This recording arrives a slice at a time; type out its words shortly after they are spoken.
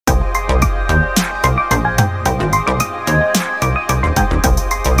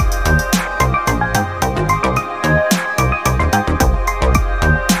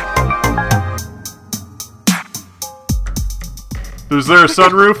Is there a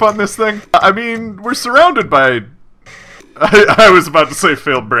sunroof on this thing? I mean, we're surrounded by... I was about to say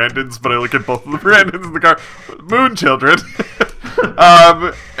failed Brandons, but I look at both of the Brandons in the car. Moon children.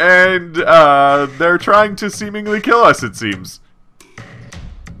 And they're trying to seemingly kill us, it seems.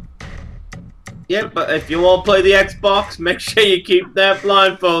 Yeah, but if you want to play the Xbox, make sure you keep that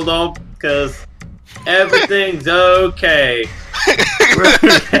blindfold on, because everything's okay.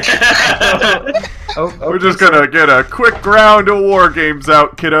 We're just gonna get a quick round of war games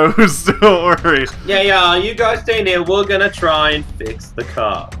out, kiddos. Don't worry. Yeah, you guys stay near. We're gonna try and fix the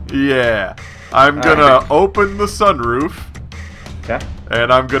car. Yeah. I'm gonna open the sunroof. Okay.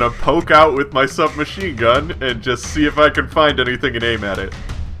 And I'm gonna poke out with my submachine gun and just see if I can find anything and aim at it.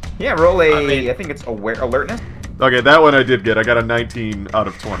 Yeah, roll a... I think it's alertness. Okay, that one I did get. I got a 19 out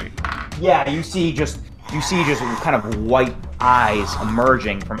of 20. Yeah, you see just kind of white eyes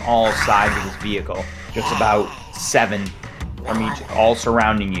emerging from all sides of this vehicle. Just about 7 from each, all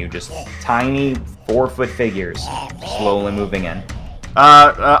surrounding you. Just tiny 4-foot figures slowly moving in.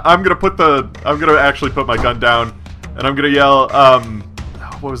 I'm gonna actually put my gun down, and I'm gonna yell,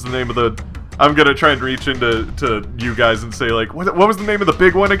 what was the name of the... I'm gonna try and reach into you guys and say, like, what was the name of the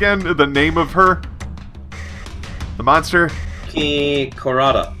big one again? The name of her? The monster?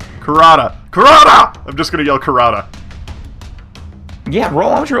 Karada. Karada! Karada! I'm just gonna yell Karada. Yeah, roll.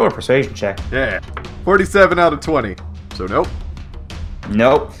 Why don't you roll a persuasion check? Yeah. 47 out of 20. So nope.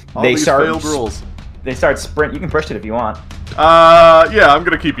 Nope. All these failed rolls. They start sprint. You can push it if you want. Yeah, I'm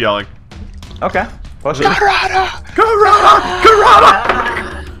gonna keep yelling. Okay. Push it. Karada! Karada!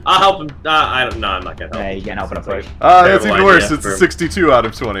 Karada! I'll help him. I don't know. I'm not gonna help. Yeah, you can't help him push. That's even worse. It's a 62 out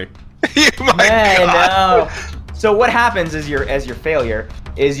of 20. Man, no. So what happens is as your failure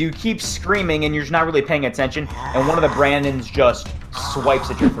is you keep screaming and you're just not really paying attention, and one of the Brandons just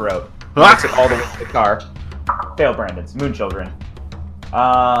swipes at your throat, makes it all the way to the car. Failed Brandons, Moon Children.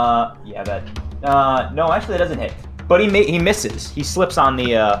 Yeah, that. No, actually, that doesn't hit. But he misses. He slips on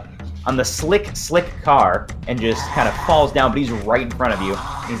the slick car and just kind of falls down, but he's right in front of you.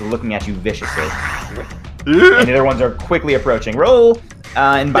 He's looking at you viciously. And the other ones are quickly approaching. Roll,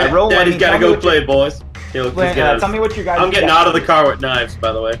 and by roll, Daddy's gotta go play, boys. Tell me what you guys. I'm getting out of the car with knives,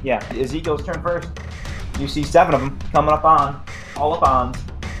 by the way. Yeah, Ezekiel's turn first. You see 7 of them coming up on, all up on.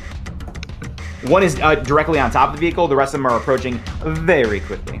 One is directly on top of the vehicle. The rest of them are approaching very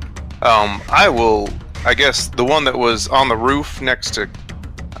quickly. I guess the one that was on the roof next to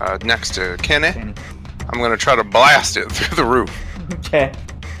Kenny. I'm gonna try to blast it through the roof. Okay.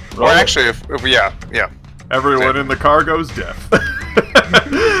 Or actually, if yeah. Everyone in the car goes deaf.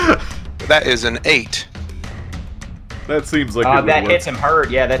 That is an 8. That seems like it would that work. hits him hard.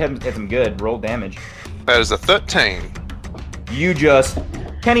 Yeah, that hits him good. Roll damage. That is a 13. You just...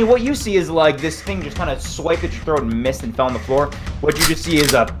 Kenny, what you see is like this thing just kind of swiped at your throat and missed and fell on the floor. What you just see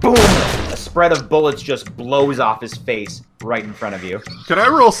is a boom! A spread of bullets just blows off his face right in front of you. Can I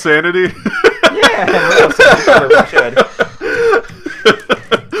roll sanity? Yeah, roll sanity.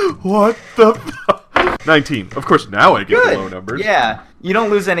 What the fuck? 19. Of course, now I get Good. low numbers. Yeah, you don't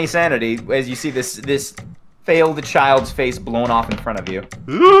lose any sanity as you see this failed child's face blown off in front of you.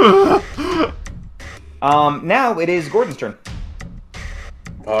 Now it is Gordon's turn.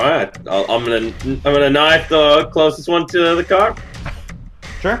 All right, I'm gonna knife the closest one to the car.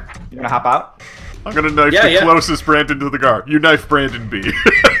 Sure. You're gonna hop out. I'm gonna knife the closest Brandon to the car. You knife Brandon B. You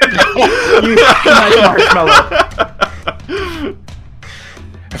knife Marshmallow.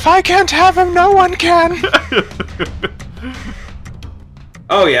 If I can't have him, no one can.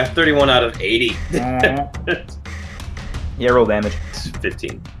 Oh yeah, 31 out of 80. Yeah, roll damage.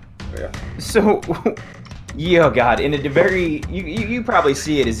 15. Yeah. So, oh god, in a very you probably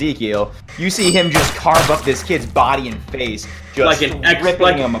see it, Ezekiel. You see him just carve up this kid's body and face, just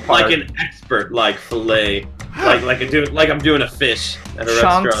ripping him apart. Like an expert, like fillet, like I'm doing a fish at a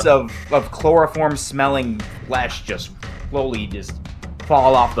Chunks restaurant. of chloroform-smelling flesh just slowly just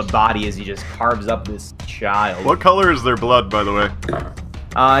fall off the body as he just carves up this child. What color is their blood, by the way?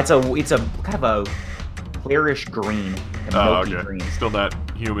 It's a kind of a clearish green, a milky green. Still not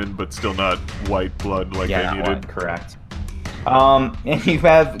human, but still not white blood like I needed. White, correct. And you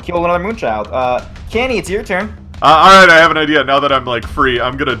have killed another moonchild. Kenny, it's your turn. Alright, I have an idea. Now that I'm like free,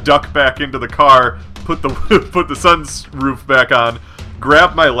 I'm gonna duck back into the car, put the sun's roof back on,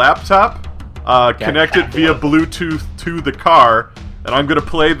 grab my laptop, connect it via Bluetooth to the car, and I'm gonna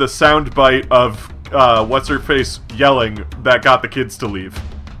play the soundbite of what's her face yelling that got the kids to leave.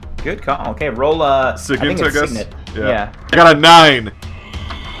 Good call. Okay, roll Sigint, I guess. Signet. Yeah. I got a 9.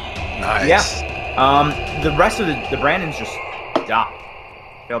 Nice. Yeah. The rest of the Brandons just stop.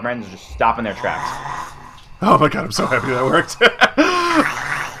 Failed Brandons just stop in their tracks. Oh my god, I'm so happy that worked.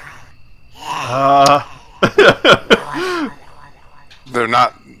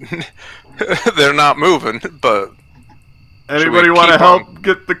 They're not moving, but... Anybody want to help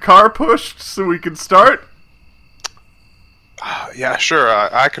get the car pushed so we can start? Yeah, sure.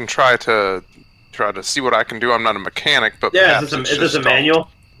 I can try to see what I can do. I'm not a mechanic, but yeah, is this a manual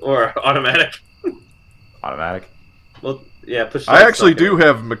or automatic? Automatic. Well, yeah. Push. I actually do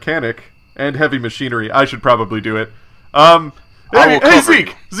have mechanic and heavy machinery. I should probably do it. Hey,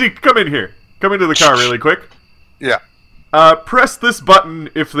 Zeke, come in here. Come into the car really quick. Yeah. Press this button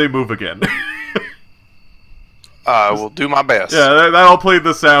if they move again. I will do my best. Yeah, that'll play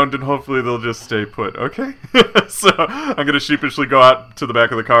the sound, and hopefully they'll just stay put. Okay. So I'm gonna sheepishly go out to the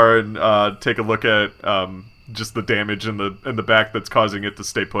back of the car and take a look at just the damage in the back that's causing it to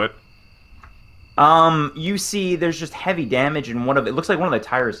stay put. You see, there's just heavy damage, and it looks like one of the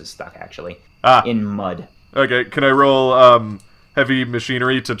tires is stuck actually in mud. Okay, can I roll heavy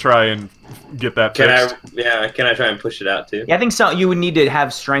machinery to try and get that fixed? Can I try and push it out too? Yeah, I think so. You would need to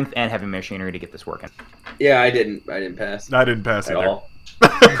have strength and heavy machinery to get this working. Yeah, I didn't pass. I didn't pass either. All.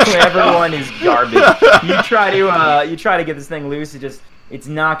 Everyone is garbage. You try to get this thing loose. It's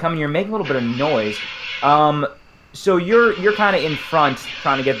not coming. You're making a little bit of noise. So you're kind of in front,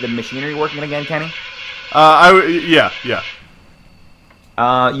 trying to get the machinery working again, Kenny. Yeah.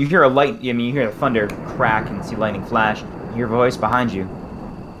 You hear you hear the thunder crack and see lightning flash. You hear a voice behind you.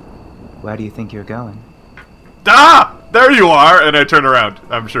 Where do you think you're going? Ah! There you are! And I turn around.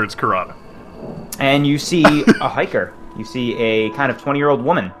 I'm sure it's Karada. And you see a hiker. You see a kind of 20-year-old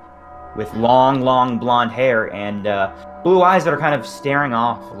woman with long blonde hair and blue eyes that are kind of staring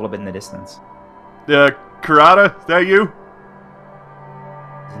off a little bit in the distance. Karada, is that you?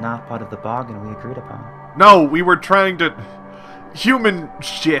 It's not part of the bargain we agreed upon. No, we were trying to... Human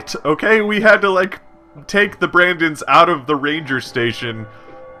shit, okay? We had to, take the Brandons out of the ranger station,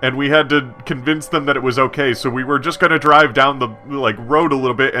 and we had to convince them that it was okay, so we were just gonna drive down the, road a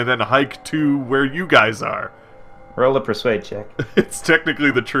little bit and then hike to where you guys are. Roll a persuade check. It's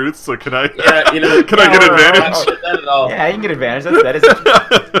technically the truth, so can I... Yeah, can I get advantage? Yeah, you can get advantage. That is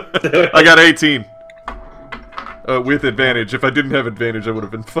I got 18. With advantage. If I didn't have advantage, I would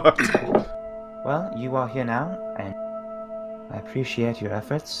have been fucked. Well, you are here now, and I appreciate your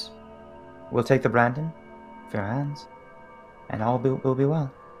efforts. We'll take the Brandon, fair hands, and all will be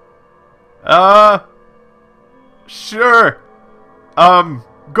well. Sure.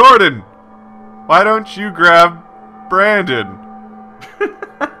 Gordon, why don't you grab Brandon?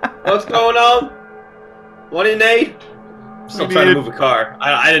 What's going on? What do you need? I'm still trying to move a car.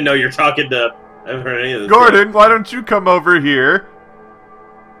 I didn't know you were talking to... I haven't heard any of this. Gordon, yet. Why don't you come over here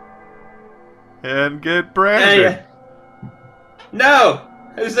and get Brandon? Hey. No!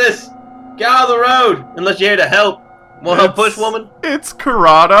 Who's this? Get out of the road! Unless you're here to help. Want to help push, woman? It's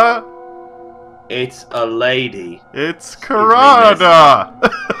Karada. It's a lady. It's Karada.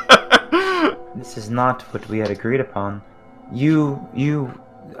 This is not what we had agreed upon. You,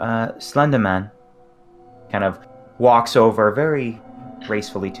 Slender Man, kind of walks over very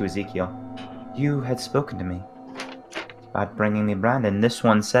gracefully to Ezekiel. You had spoken to me about bringing me Brandon. This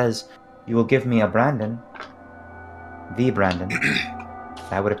one says you will give me a Brandon. The Brandon.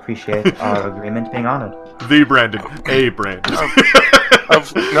 I would appreciate our agreement being honored. The Brandon. A Brandon.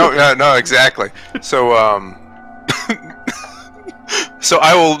 No, exactly. So, so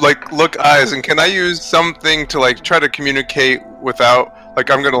I will, look eyes, and can I use something to, try to communicate without, I'm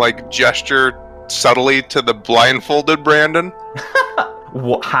gonna, gesture subtly to the blindfolded Brandon?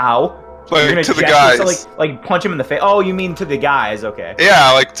 How? To the guys. So, punch him in the face. Oh, you mean to the guys, okay.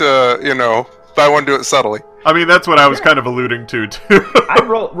 Yeah, if I want to do it subtly. I mean, that's what I was kind of alluding to, too. I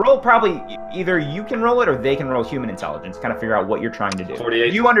roll probably, either you can roll it or they can roll human intelligence, kind of figure out what you're trying to do.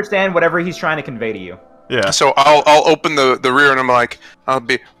 48. You understand whatever he's trying to convey to you. Yeah. So I'll open the rear and I'll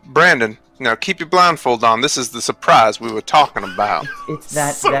be, Brandon, now keep your blindfold on. This is the surprise we were talking about. It's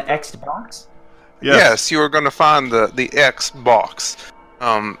that X box? Yes, you are going to find the X box.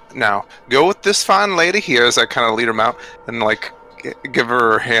 Now, go with this fine lady here as I kind of lead him out and, give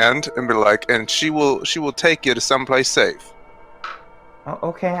her hand and be and she will take you to someplace safe. Oh,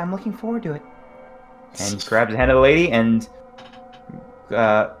 okay, I'm looking forward to it. And he grabs the hand of the lady and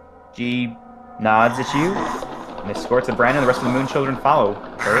she nods at you and escorts the Brandon. The rest of the Moon Children follow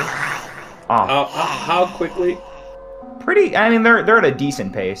her off. How quickly? Pretty. I mean, they're at a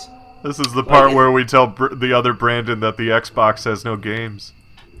decent pace. This is the part where we tell the other Brandon that the Xbox has no games.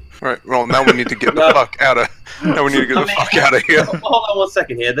 Right. Well, now we need to get the fuck out of. Now we need to get the fuck out of here. Hold on 1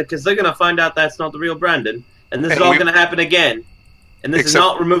 second here, because they're gonna find out that's not the real Brandon, and this is all gonna happen again. And this is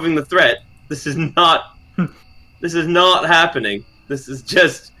not removing the threat. This is not. This is not happening. This is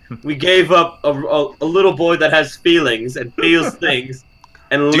just we gave up a little boy that has feelings and feels things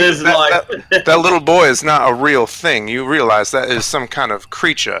And Liz is like... that little boy is not a real thing. You realize that is some kind of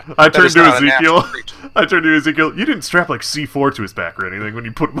creature. I turned to Ezekiel. You didn't strap like C4 to his back or anything when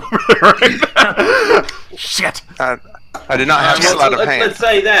you put him over there, right? Shit. I did not have sleight of hand. Let's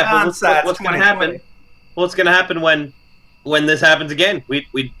say that. But what's going to happen? What's going to happen when this happens again? We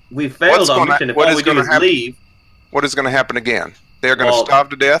failed our mission. If all we do is leave. What is going to happen again? They're going to starve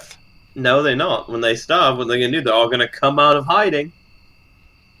to death? No, they're not. When they starve, what they're going to do? They're all going to come out of hiding.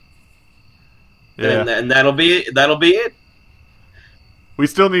 Yeah. And that'll be it. We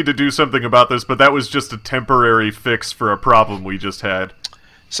still need to do something about this, but that was just a temporary fix for a problem we just had.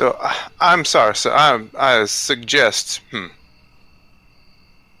 So, I'm sorry, so I suggest,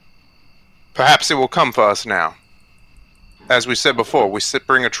 perhaps it will come for us now. As we said before, we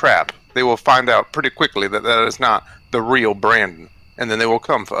bring a trap. They will find out pretty quickly that that is not the real Brandon, and then they will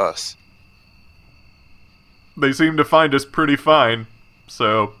come for us. They seem to find us pretty fine,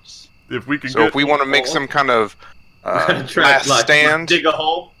 so if we can if we want to make some kind of last stand, dig a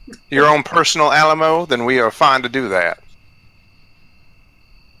hole, your own personal Alamo, then we are fine to do that.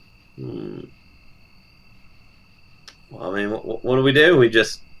 Well, I mean, what do we do? We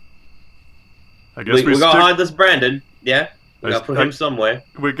just... I guess we gotta hide this Brandon, yeah? We gotta put him somewhere.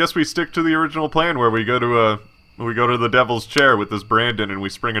 We guess we stick to the original plan where we go to the devil's chair with this Brandon and we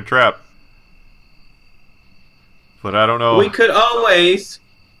spring a trap. But I don't know. We could always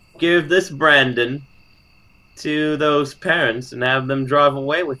give this Brandon to those parents and have them drive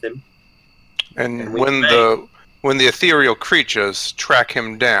away with him. And when the ethereal creatures track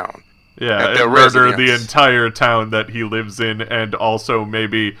him down, and murder the entire town that he lives in, and also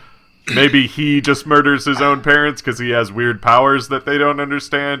maybe he just murders his own parents because he has weird powers that they don't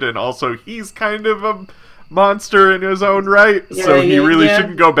understand, and also he's kind of a monster in his own right, so he really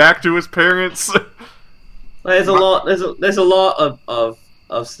shouldn't go back to his parents. There's a lot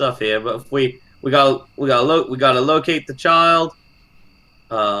of stuff here, but if we gotta locate the child,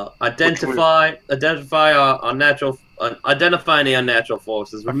 identify any unnatural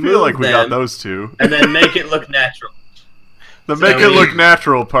forces. I feel like we got those two, and then make it look natural. The make it look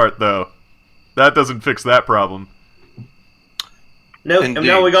natural part, though, that doesn't fix that problem. Nope.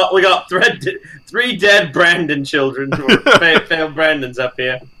 No, we got three dead Brandon children, failed Brandons up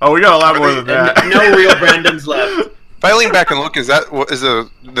here. Oh, we got a lot more than that. No real Brandons left. If I lean back and look, is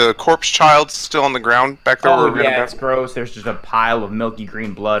the corpse child still on the ground back there? Oh yeah, it's gross. There's just a pile of milky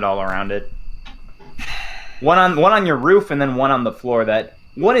green blood all around it. One on your roof, and then one on the floor. That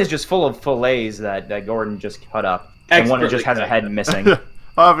one is just full of fillets that Gordon just cut up, and one just has a head missing.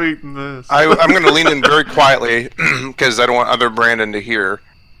 I've eaten this. I'm going to lean in very quietly because I don't want other Brandon to hear.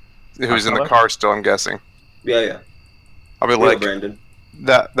 Who's in the car still? I'm guessing. Yeah. I'll be like, Brandon.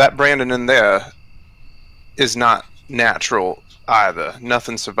 That Brandon in there is not natural either.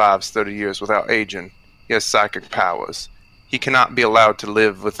 Nothing survives 30 years without aging. He has psychic powers. He cannot be allowed to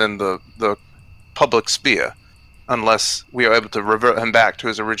live within the public sphere unless we are able to revert him back to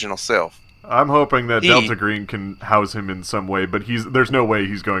his original self. I'm hoping that Delta Green can house him in some way, but there's no way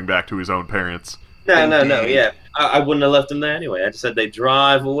he's going back to his own parents. No, yeah. I wouldn't have left him there anyway. I just said they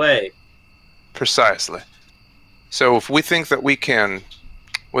drive away. Precisely. So if we think that we can,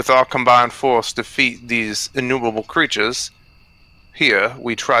 with our combined force, defeat these innumerable creatures, here,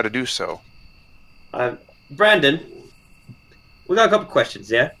 we try to do so. Brandon, we got a couple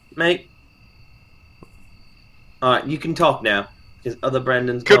questions, yeah? Mate? Alright, you can talk now. His other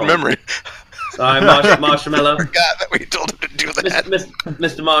Brandon's Good gone. memory. Sorry, Marshmallow. I forgot that we told him to do that.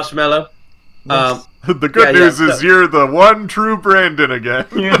 Mr. Marshmallow. The good news is you're the one true Brandon again.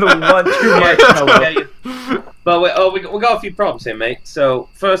 You're the one true Marshmallow. But we got a few problems here, mate. So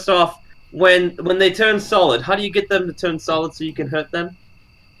first off, when they turn solid, how do you get them to turn solid so you can hurt them?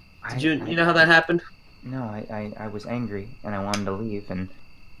 Did you know how that happened? No, I was angry and I wanted to leave, and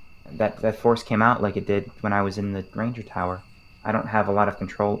that force came out like it did when I was in the Ranger Tower. I don't have a lot of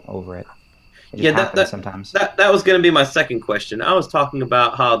control over it. It just happens sometimes. That was going to be my second question. I was talking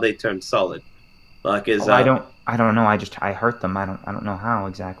about how they turn solid. Like I don't know. I hurt them. I don't know how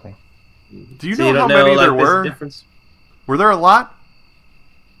exactly. Do you know how many there were? Difference? Were there a lot?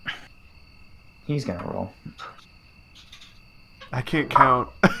 He's gonna roll. I can't count.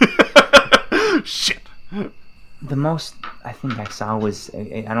 Shit. The most I think I saw was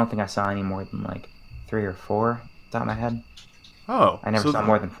I don't think I saw any more than like 3 or 4 off the top of my head. Oh. I never saw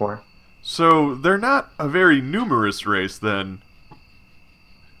more than 4. So they're not a very numerous race then.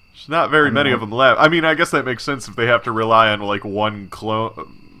 There's not very many of them left. I mean, I guess that makes sense if they have to rely on like one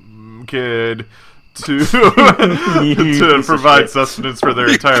kid to to provide sustenance for their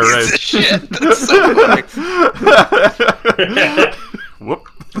entire race. Shit. That's so funny. Whoop.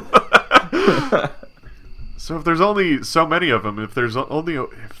 So if there's only so many of them, if there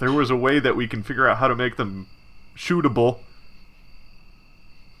was a way that we can figure out how to make them shootable,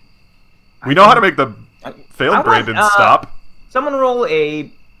 we know how to make the failed Brandon stop. Someone roll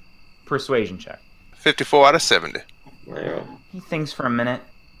a persuasion check. 54 out of 70. He thinks for a minute.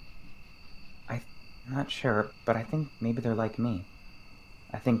 I'm not sure, but I think maybe they're like me.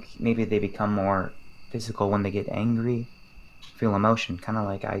 I think maybe they become more physical when they get angry, feel emotion, kind of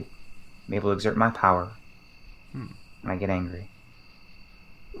like I'm able to exert my power when I get angry.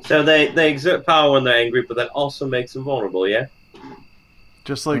 So they exert power when they're angry, but that also makes them vulnerable, yeah?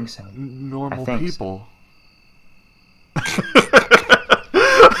 Just like normal people.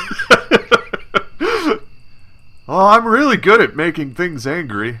 Oh, I'm really good at making things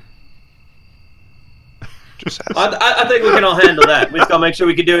angry. I think we can all handle that. We just gotta make sure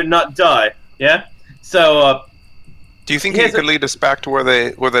we can do it and not die. Yeah. So. Do you think he could lead us back to where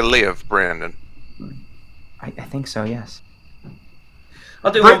they live, Brandon? I think so. Yes.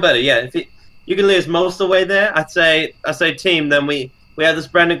 I'll do one better. Yeah. If you can lead us most of the way there, I say team. Then we have this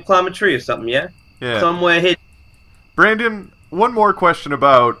Brandon climb a tree or something. Yeah. Yeah. Somewhere hidden. Brandon, one more question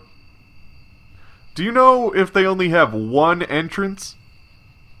about. Do you know if they only have one entrance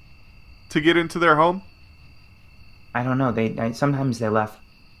to get into their home? I don't know. Sometimes they left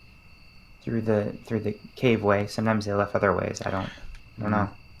through the cave way. Sometimes they left other ways. I don't know.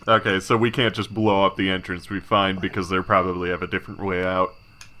 Okay, so we can't just blow up the entrance we find because they probably have a different way out.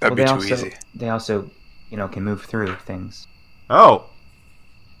 That'd be too easy. They also, can move through things. Oh,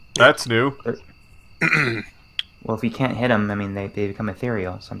 that's new. Well, if you can't hit them, I mean, they become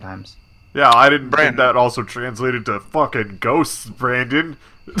ethereal sometimes. Yeah, I didn't think that also translated to fucking ghosts, Brandon.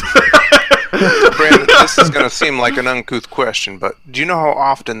 Brandon, this is going to seem like an uncouth question, but do you know how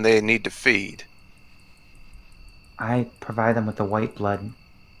often they need to feed? I provide them with the white blood.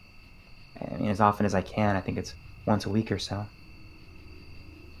 I mean, as often as I can. I think it's once a week or so.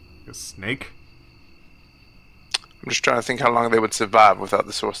 A snake? I'm just trying to think how long they would survive without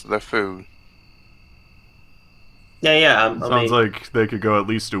the source of their food. Yeah. Sounds like they could go at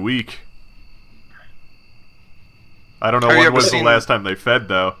least a week. I don't know when was the last time they fed,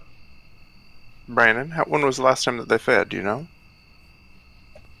 though. Brandon, when was the last time that they fed? Do you know?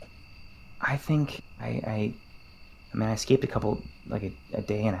 I think I escaped a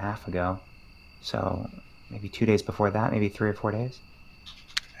day and a half ago. So maybe 2 days before that, maybe 3 or 4 days.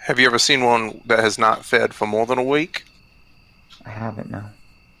 Have you ever seen one that has not fed for more than a week? I haven't, no.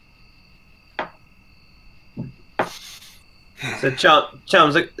 So,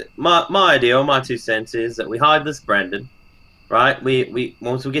 Chums, my idea, or my 2 cents, is that we hide this Brandon, right? We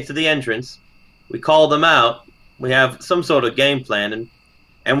once we get to the entrance, we call them out. We have some sort of game plan,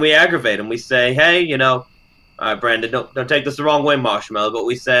 and we aggravate them. We say, hey, all right, Brandon, don't take this the wrong way, Marshmallow, but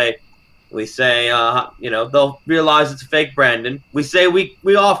we say, they'll realize it's a fake Brandon. We say we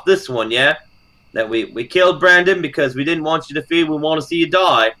off this one, yeah? That we killed Brandon because we didn't want you to feed. We want to see you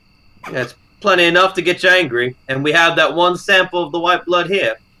die. That's plenty enough to get you angry. And we have that one sample of the white blood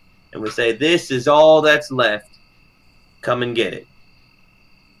here. And we say, this is all that's left. Come and get it.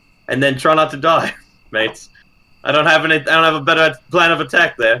 And then try not to die, mates. I don't have a better plan of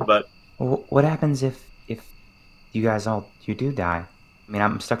attack there, but... What happens if you guys you do die? I mean,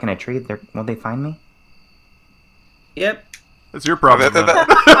 I'm stuck in a tree. Will they find me? Yep. That's your problem. That's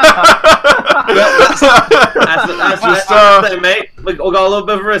mate. We got a little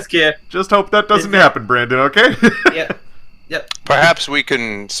bit of risk here. Just hope that doesn't happen, Brandon, okay? Yep. Perhaps we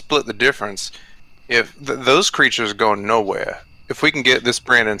can split the difference. If those creatures go nowhere, if we can get this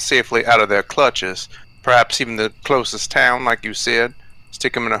Brandon safely out of their clutches, perhaps even the closest town, like you said,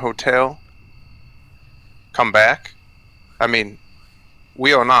 stick him in a hotel, come back. I mean,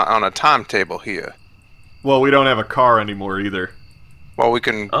 we are not on a timetable here. Well, we don't have a car anymore either. Well, we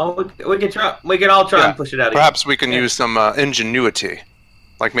can. Oh, we can try. We can all try and push it out. Perhaps we can use some ingenuity,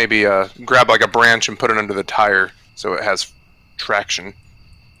 like maybe grab like a branch and put it under the tire so it has traction.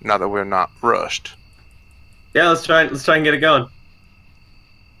 Now that we're not rushed. Yeah, let's try and get it going.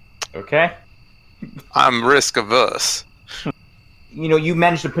 Okay. I'm risk averse. You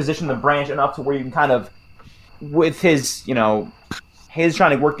managed to position the branch enough to where you can kind of, with his, his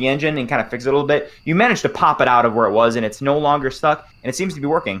trying to work the engine and kind of fix it a little bit, you managed to pop it out of where it was, and it's no longer stuck, and it seems to be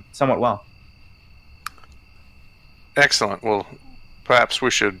working somewhat well. Excellent. Well, perhaps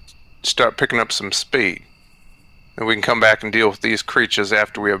we should start picking up some speed. And we can come back and deal with these creatures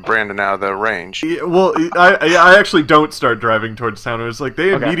after we have Brandon out of their range. Yeah, well, I actually don't start driving towards town. It was like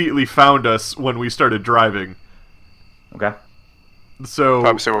they immediately found us when we started driving. Okay. So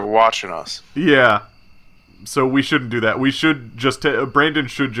probably they were watching us. Yeah. So we shouldn't do that. We should just... Brandon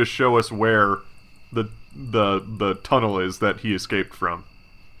should just show us where the the tunnel is that he escaped from.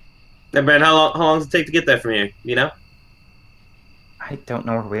 Hey, Brandon, how long does it take to get there from here? You know? I don't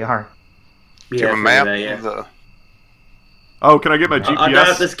know where we are. Give him a map. Yeah. Oh, can I get my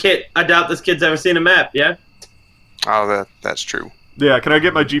GPS? I doubt this kid's ever seen a map. Yeah. Oh, that's true. Yeah, can I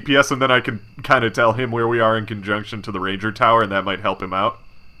get my GPS and then I can kind of tell him where we are in conjunction to the Ranger Tower, and that might help him out?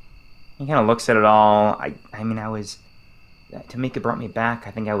 He kind of looks at it all. I mean, I was... Tamika brought me back.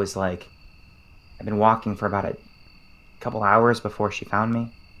 I think I was like... I've been walking for about a couple hours before she found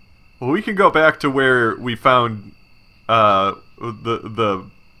me. Well, we can go back to where we found the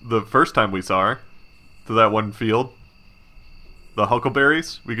first time we saw her. To that one field. The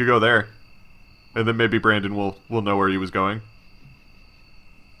huckleberries. We could go there. And then maybe Brandon will know where he was going.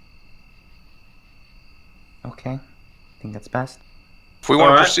 Okay. I think that's best. If we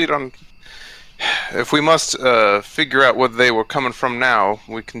want to proceed on... If we must figure out where they were coming from now,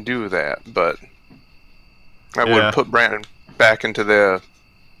 we can do that, but... I would put Brandon back into the...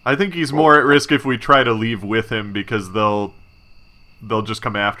 I think he's more at risk if we try to leave with him, because they'll just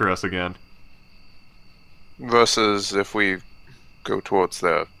come after us again. Versus if we go towards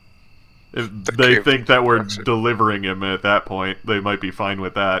the... If they think that we're delivering him at that point, they might be fine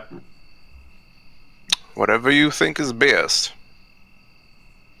with that. Whatever you think is best.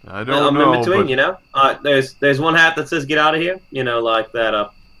 I don't know. I'm in between, but... you know. There's one hat that says "Get out of here," you know, like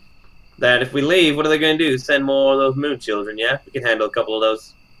that. That if we leave, what are they going to do? Send more of those moon children? Yeah, we can handle a couple of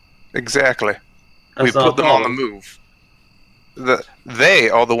those. Exactly. That's we put them on the move. They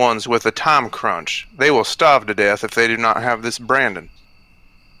are the ones with the time crunch. They will starve to death if they do not have this Brandon.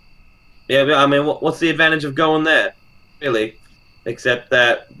 Yeah, but I mean, what's the advantage of going there, really? Except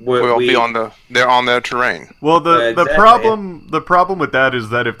that we'll be on they're on their terrain. Well, the problem with that is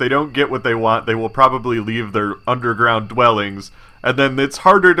that if they don't get what they want, they will probably leave their underground dwellings, and then it's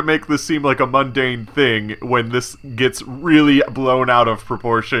harder to make this seem like a mundane thing when this gets really blown out of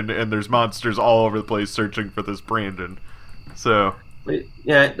proportion and there's monsters all over the place searching for this Brandon. So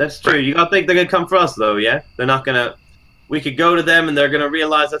yeah, that's true. You gotta think they're gonna come for us, though. Yeah, they're not gonna. We could go to them and they're gonna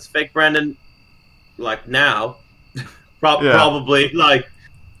realize that's fake Brandon, like now. Probably, like,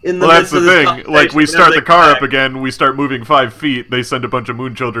 in the midst of this thing. Like, we start the car up again, we start moving 5 feet, they send a bunch of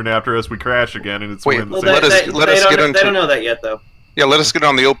moon children after us, we crash again, and it's... Wait, let us get into... They don't know that yet, though. Yeah, let us get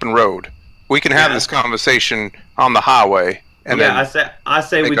on the open road. We can have this conversation on the highway, and then... I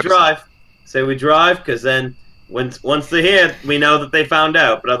say we drive. Say we drive, because then, once they're here, we know that they found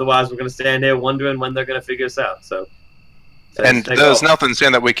out, but otherwise we're going to stand here wondering when they're going to figure us out, so... And there's nothing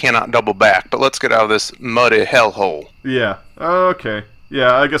saying that we cannot double back, but let's get out of this muddy hellhole. Yeah. Okay.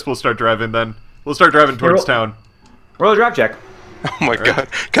 Yeah, I guess we'll start driving then. We'll start driving towards town. Roll a drive check. Oh my god.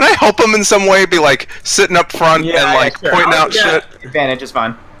 Can I help him in some way? Be like sitting up front and like pointing out shit? Advantage is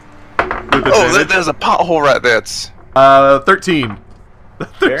fine. Oh, there's a pothole right there. It's... 13.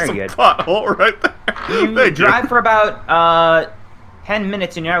 Very good. Pothole right there. You drive for about 10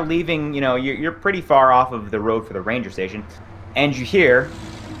 minutes and you're now leaving, you know, you're pretty far off of the road for the ranger station, and you hear,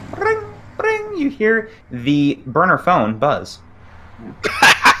 ring, ring, you hear the burner phone buzz.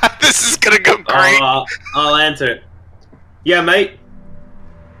 This is gonna go great. I'll answer it. Yeah, mate.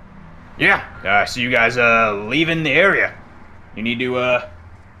 Yeah, so you guys leaving the area. You need to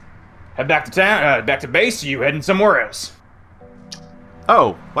head back to town, back to base, or you heading somewhere else?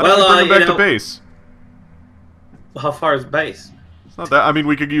 Oh, why don't we bring him back to base? How far is base? It's not that. I mean,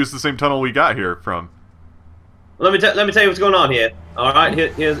 we could use the same tunnel we got here from. Let me tell you what's going on here. All right,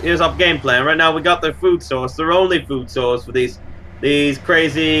 here's our game plan. Right now, we got their food source, their only food source for these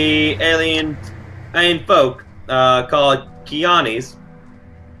crazy alien folk called Kianis.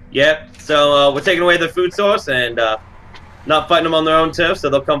 Yep. So we're taking away their food source and not fighting them on their own turf. So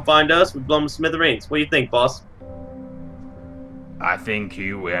they'll come find us. We blow them to smithereens. What do you think, boss? I think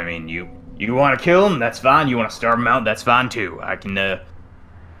you want to kill them, that's fine. You want to starve them out, that's fine too. I can,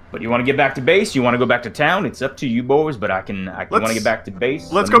 but you want to get back to base? You want to go back to town? It's up to you boys, but I want to get back to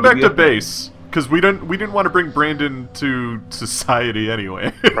base. Let's go back to base, because we didn't want to bring Brandon to society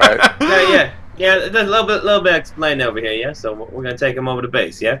anyway. Right. Yeah. There's a little bit explained over here. Yeah. So we're gonna take him over to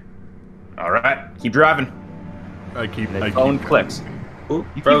base. Yeah. All right. Keep driving. The phone clicks. Ooh,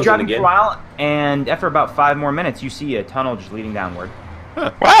 you keep driving for a while, and after about 5 more minutes, you see a tunnel just leading downward.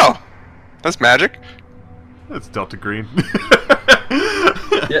 Huh. Wow. That's magic. That's Delta Green.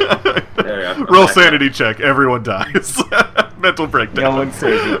 Yeah. Roll sanity check. Everyone dies. Mental breakdown. No one's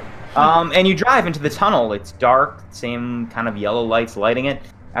crazy. And you drive into the tunnel. It's dark. Same kind of yellow lights lighting it.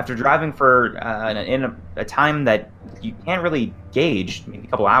 After driving for in a time that you can't really gauge, maybe a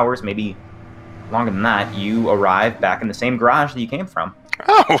couple hours, maybe longer than that, you arrive back in the same garage that you came from.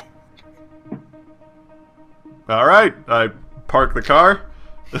 Oh. All right, I park the car.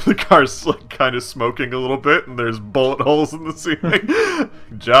 The car's like kind of smoking a little bit, and there's bullet holes in the ceiling.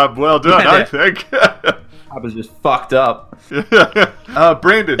 Job well done, I think. I was just fucked up.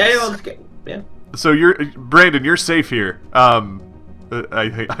 Brandon. Yeah. So Brandon, you're safe here. I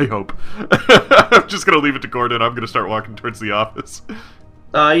hope. I'm just gonna leave it to Gordon. I'm gonna start walking towards the office.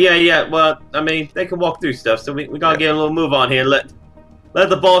 Yeah. Well, I mean, they can walk through stuff, so we gotta get a little move on here. Let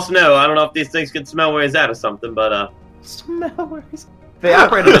the boss know. I don't know if these things can smell where he's at or something, but Smell where he's... They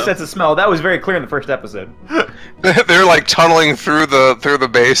operated a sense of smell. That was very clear in the first episode. They're like tunneling through the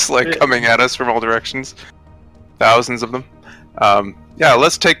base, like coming at us from all directions. Thousands of them. Yeah,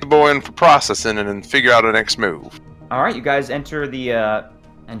 let's take the boy in for processing and then figure out our next move. All right, you guys enter through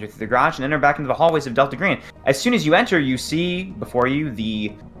the garage and enter back into the hallways of Delta Green. As soon as you enter, you see before you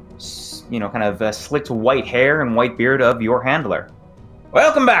the, kind of slicked white hair and white beard of your handler.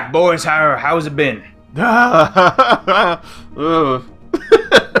 Welcome back, boys. How's it been? You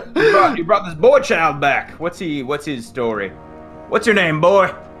brought this boy child back. What's his story? What's your name,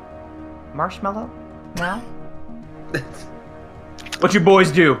 boy? Marshmallow? Now? What you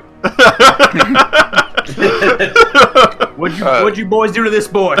boys do? What'd you boys do to this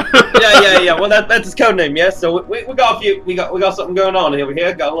boy? yeah. Well, that's his code name, yeah. So we got a few. We got something going on over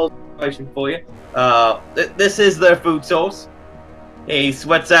here. Got a little information for you. This is their food source. He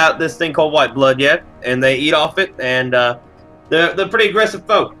sweats out this thing called white blood, yeah, and they eat off it, and they're pretty aggressive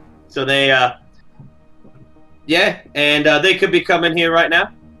folk. So they they could be coming here right now.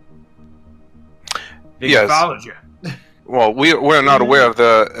 Yes. Followed you. Well, we're not aware of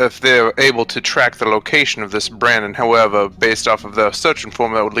if they're able to track the location of this Brandon. However, based off of the search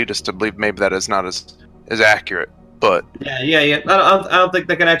inform, that would lead us to believe maybe that is not as accurate. But yeah. I don't think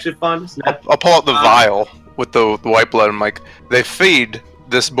they can actually find us. No. I'll pull out the vial with the white blood. I'm like, they feed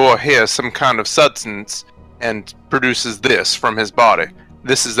this boy here some kind of substance and produces this from his body.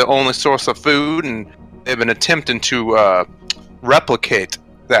 This is the only source of food, and they've been attempting to replicate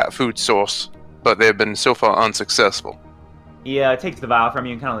that food source, but they've been so far unsuccessful. He takes the vial from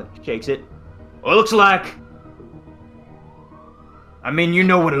you and kind of shakes it. Well, it looks like... I mean, you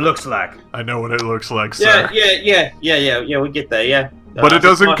know what it looks like. I know what it looks like, sir. Yeah, we get that, yeah. But it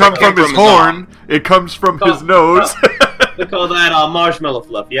doesn't come from his horn. It comes from his nose. We call that marshmallow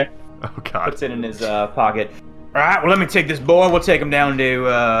fluff, yeah? Oh, God. Puts it in his pocket. All right, well, let me take this boy. We'll take him down to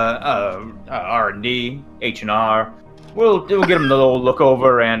R&D, H&R. We'll get him the little look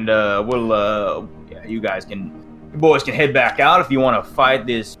over, and you boys can head back out if you want to fight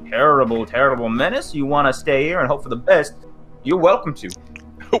this terrible, terrible menace. You want to stay here and hope for the best. You're welcome to.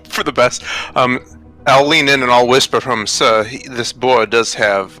 Hope for the best. I'll lean in and I'll whisper from him, sir, this boy does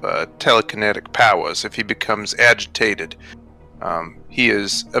have telekinetic powers. If he becomes agitated, he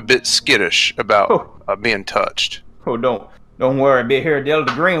is a bit skittish about being touched. Oh, don't worry. Be here at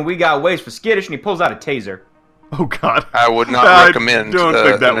Delta Green. We got ways for skittish, and he pulls out a taser. Oh, God. I would not recommend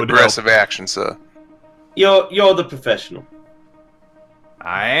an aggressive help. action, sir. You're the professional.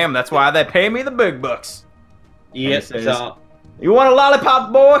 I am. That's why they pay me the big bucks. Yes, you want a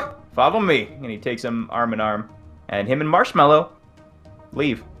lollipop, boy? Follow me. And he takes him arm in arm. And him and Marshmallow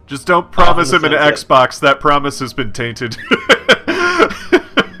leave. Just don't promise him an Xbox. That promise has been tainted.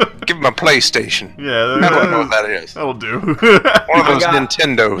 Give him a PlayStation. Yeah, I don't know what that is. That'll do. One of those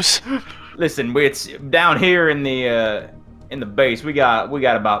Nintendos. Listen, it's down here in the base. We got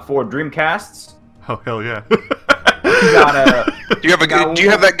about 4 Dreamcasts. Oh, hell yeah. We got Do you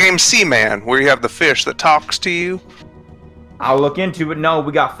have that game Seaman where you have the fish that talks to you? I'll look into it. No,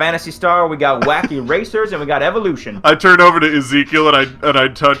 we got Phantasy Star, we got Wacky Racers, and we got Evolution. I turn over to Ezekiel and I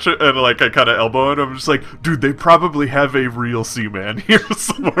touch it and I kind of elbow it. I'm just like, dude, they probably have a real Seaman here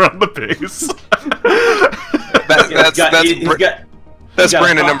somewhere on the base. That's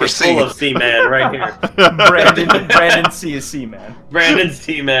Brandon number C. Full of Seaman right here. Brandon C is Seaman. Brandon's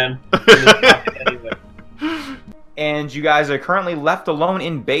Seaman. And you guys are currently left alone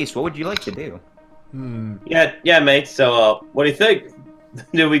in base. What would you like to do? Yeah, mate. So, what do you think?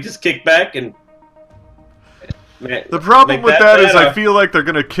 Do we just kick back and? The problem with that is I feel like they're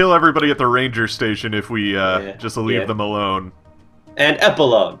gonna kill everybody at the ranger station if we just leave them alone. And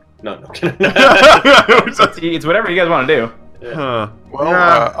epilogue. No. It's whatever you guys want to do. Huh.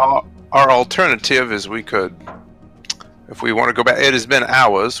 Well, our alternative is we could, if we want to go back, it has been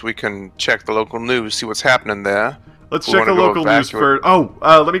hours, we can check the local news, see what's happening there. Let's check the local news first. Oh,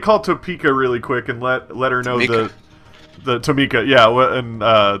 let me call Topeka really quick and let her know the Tomika, yeah, and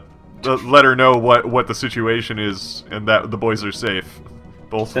let her know what the situation is and that the boys are safe,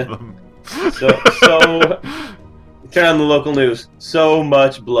 both of them. So turn on the local news. So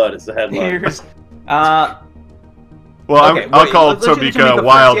much blood is the headline. Well, Okay, I'll call let's do Tomika Tomika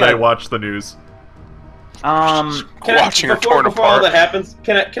while first, they yeah. watch the news. Watching her torn before all apart. that happens,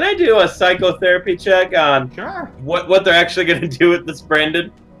 can I do a psychotherapy check on Sure. what they're actually going to do with this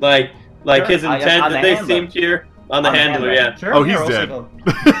Brandon? Like Sure. his intent On that the they handler. seem to on the handler, yeah. Sure, Oh, yeah, he's roll dead.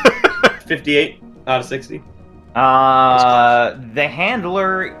 psycho. 58 out of 60. The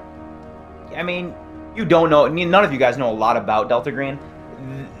handler. I mean, you don't know. None of you guys know a lot about Delta Green.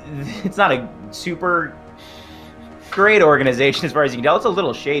 It's not a super great organization as far as you can tell. It's a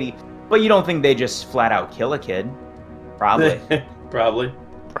little shady, but you don't think they just flat out kill a kid? Probably. Probably.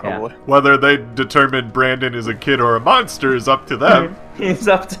 Probably. Whether they determine Brandon is a kid or a monster is up to them. It's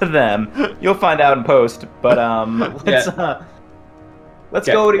up to them. You'll find out in post. But let's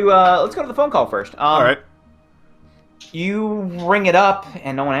go to the phone call first. All right. You ring it up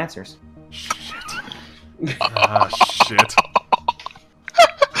and no one answers. Ah, shit.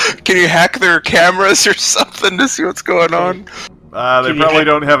 Can you hack their cameras or something to see what's going on? They Can you probably hack-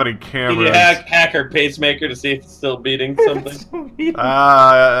 don't have any Can you cameras. hack her pacemaker to see if it's still beating something?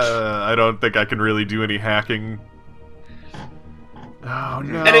 I don't think I can really do any hacking. Oh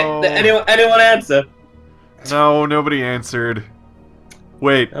no. Anyone answer? No, nobody answered.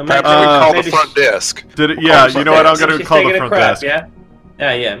 Wait. Maybe- Perhaps we call the maybe front desk. Did it? We'll Yeah, call the you know front what? I'm desk. gonna She's call the taking a front crap, desk.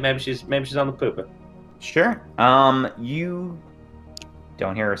 Yeah. Maybe she's on the pooper. Sure. You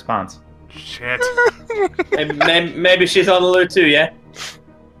don't hear a response. Shit. Maybe she's on alert too. Yeah.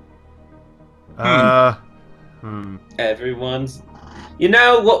 Everyone's. You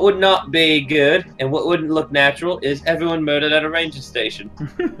know what would not be good and what wouldn't look natural is everyone murdered at a ranger station.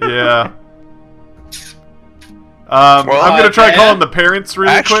 Yeah. Well, I'm gonna try man. calling the parents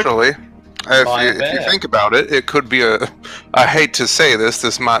really quick. Actually, My if you bad. think about it, it could be a. I hate to say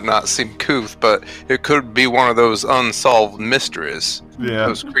this might not seem couth, but it could be one of those unsolved mysteries. Yeah.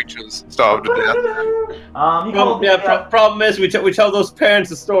 Those creatures starved to death. Problem is we tell those parents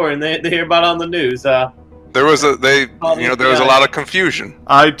the story and they hear about it on the news. There was there was a lot of confusion.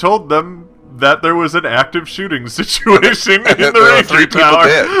 I told them that there was an active shooting situation in that the there were ranger 3 people tower,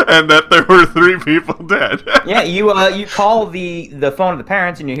 dead. and that there were 3 people dead. Yeah, you call the phone of the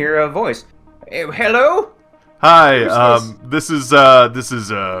parents and you hear a voice. Hello? Hi, Who's this is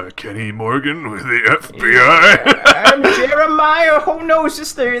Kenny Morgan with the FBI. I'm Jeremiah. Who knows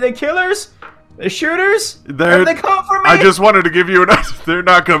this? They're the killers? The shooters? They're- Have they come for me? I just wanted to give you an. They're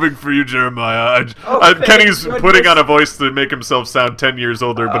not coming for you, Jeremiah. Thank Kenny's goodness. putting on a voice to make himself sound 10 years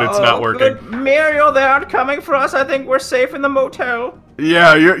older, but it's not working. Good. Muriel, they aren't coming for us. I think we're safe in the motel.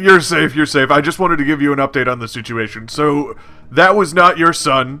 Yeah, you're safe. You're safe. I just wanted to give you an update on the situation. So that was not your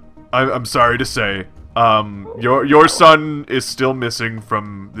son. I'm sorry to say. Your son is still missing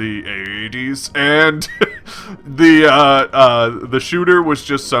from the 80s, and the shooter was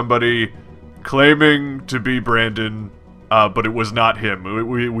just somebody claiming to be Brandon, but it was not him.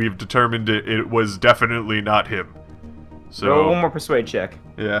 We've determined it was definitely not him. So Roll one more persuade check.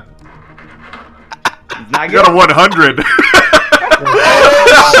 yeah, Not you got a 100.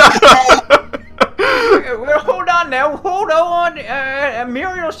 Well, hold on now. Hold on.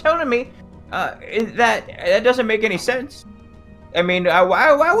 Muriel's telling me that doesn't make any sense. I mean,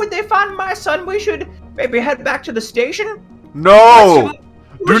 why would they find my son? We should maybe head back to the station. No, do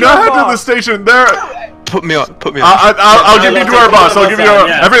Who's not your head to the boss? station. There. Put me on. I'll give you to our boss. I'll give you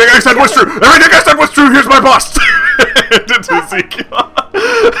Yeah. everything I said was true. Everything I said was true. Here's my boss. To Ezekiel.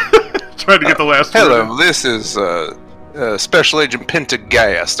 Trying to get the last. Hello, this is Special Agent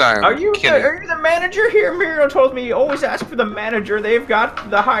Pendergast. I am Are you Kenny. the manager here? Muriel told me you always ask for the manager. They've got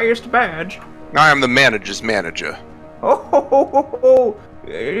the highest badge. I am the manager's manager. Oh,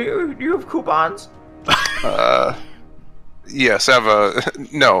 you have coupons? Yes, I have a.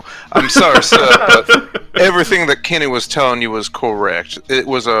 No, I'm sorry, sir, but everything that Kenny was telling you was correct. It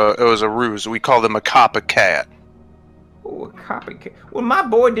was a ruse. We call them a copycat. Oh, a copycat. Well, my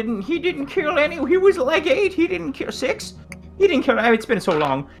boy didn't kill any. He was like 8. He didn't kill 6. He didn't kill. It's been so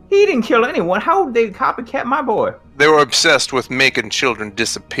long. He didn't kill anyone. How would they copycat my boy? They were obsessed with making children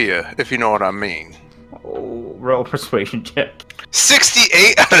disappear, if you know what I mean. Oh, roll persuasion check.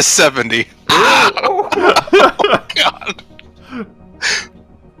 68 out of 70. Oh, God.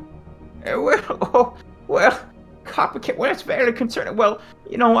 well, copycat. Well, that's very concerning. Well,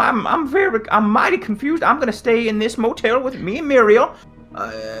 you know, I'm mighty confused. I'm gonna stay in this motel with me and Muriel.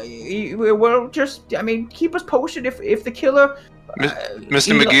 Well, keep us posted if the killer.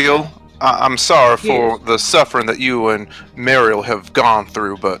 Mr. McGill, I'm sorry for the suffering that you and Muriel have gone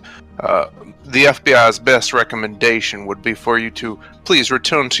through, but the FBI's best recommendation would be for you to please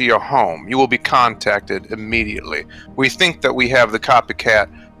return to your home. You will be contacted immediately. We think that we have the copycat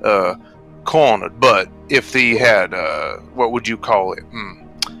cornered. But if they had, what would you call it,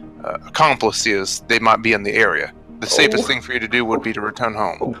 accomplices, they might be in the area. The safest thing for you to do would be to return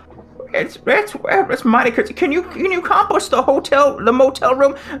home. It's mighty. Can you compass the motel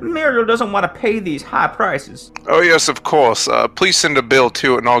room? Muriel doesn't want to pay these high prices. Oh yes, of course. Please send a bill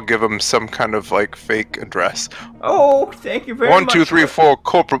to it, and I'll give him some kind of like fake address. Oh, thank you very much. 1234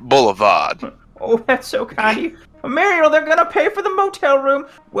 Corporate Boulevard. Oh, that's so kind of you. Muriel, they're gonna pay for the motel room.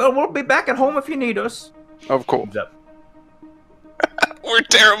 Well, we'll be back at home if you need us. Of course. We're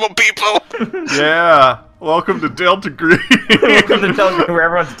terrible people. Yeah. Welcome to Delta Green. Welcome to Delta Green, where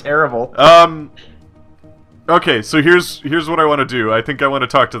everyone's terrible. Okay, so here's what I want to do. I think I want to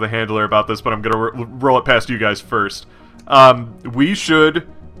talk to the handler about this, but I'm gonna roll it past you guys first. We should,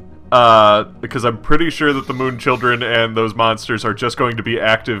 because I'm pretty sure that the Moon Children and those monsters are just going to be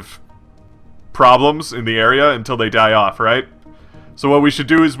active problems in the area until they die off, right? So what we should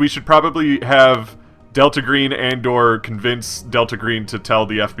do is we should probably have Delta Green and/or convince Delta Green to tell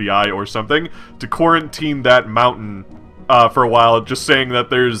the FBI or something to quarantine that mountain for a while, just saying that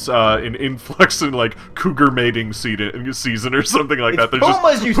there's an influx in like cougar mating season or something like that. There's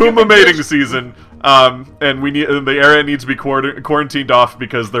just puma mating season, and the area needs to be quarantined off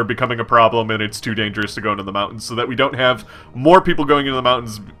because they're becoming a problem and it's too dangerous to go into the mountains, so that we don't have more people going into the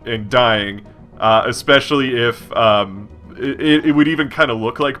mountains and dying, especially if It would even kind of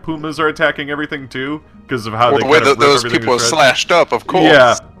look like pumas are attacking everything too, because of how those people are slashed up, of course.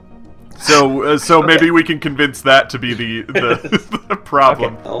 Yeah. So maybe we can convince that to be the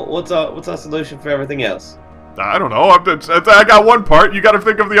problem. Okay. What's our solution for everything else? I don't know. I got one part. You got to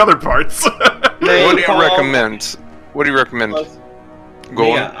think of the other parts. What do you recommend? What do you recommend?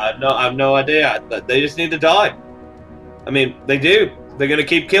 Go on. I have no idea. They just need to die. I mean, they do. They're gonna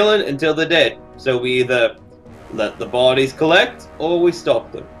keep killing until they're dead. So we either let the bodies collect, or we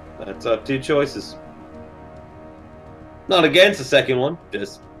stop them. That's our two choices. Not against the second one,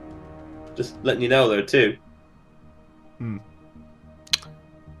 just letting you know there are two.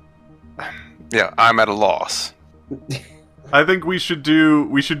 Yeah, I'm at a loss. I think we should do,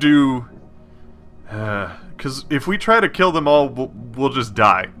 because if we try to kill them all, we'll just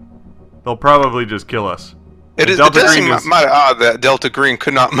die. They'll probably just kill us. It does seem mighty odd that Delta Green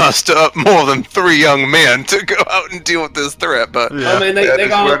could not muster up more than 3 young men to go out and deal with this threat, but yeah. I mean, they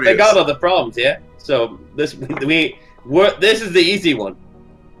got other problems, yeah? So this is the easy one.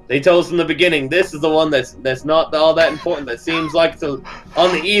 They told us from the beginning, this is the one that's not all that important, that seems like it's on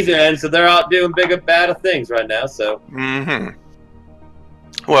the easier end, so they're out doing bigger, badder things right now, so...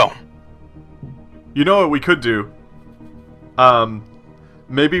 Well... You know what we could do?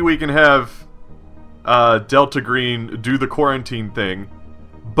 Maybe we can have Delta Green do the quarantine thing,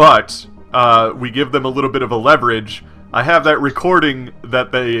 but we give them a little bit of a leverage. I have that recording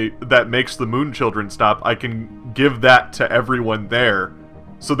that makes the Moon Children stop. I can give that to everyone there.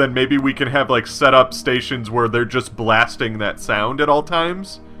 So then maybe we can have like set up stations where they're just blasting that sound at all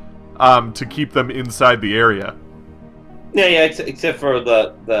times to keep them inside the area. Yeah, except for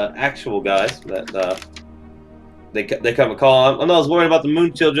the actual guys that they come and call. I'm not as worried about the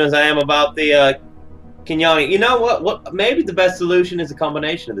Moon Children as I am about the Kenyani. You know what? Maybe the best solution is a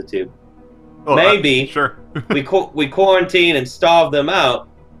combination of the two. Oh, maybe sure. we quarantine and starve them out,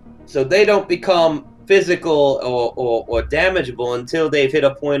 so they don't become physical or damageable until they've hit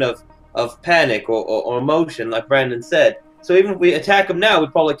a point of panic or emotion, like Brandon said. So even if we attack them now, we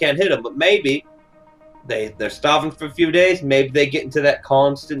probably can't hit them. But maybe they're starving for a few days. Maybe they get into that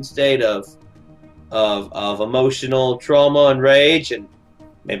constant state of emotional trauma and rage, and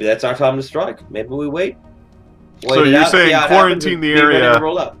maybe that's our time to strike. Maybe we wait. So you're saying quarantine the area.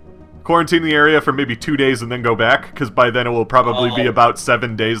 Quarantine the area for maybe 2 days and then go back, because by then it will probably be about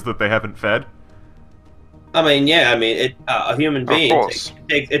 7 days that they haven't fed. I mean, yeah. I mean, a human being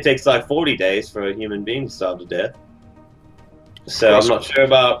it takes like 40 days for a human being to starve to death. So I'm not sure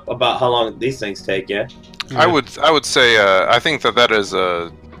about how long these things take. Yeah. I would say I think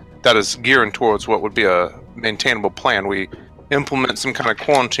that is gearing towards what would be a maintainable plan. We implement some kind of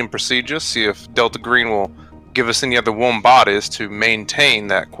quarantine procedure. See if Delta Green will give us any other warm bodies to maintain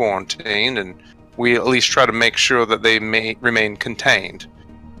that quarantine, and we at least try to make sure that they may remain contained.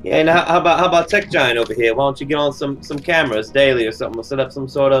 Yeah, and how about Tech Giant over here? Why don't you get on some cameras daily or something? We'll set up some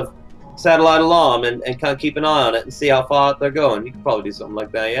sort of satellite alarm and kind of keep an eye on it and see how far they're going. You could probably do something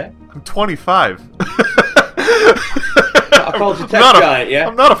like that, yeah? I'm 25. I called you Tech Giant, yeah?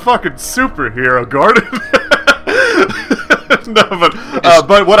 I'm not a fucking superhero, Gordon.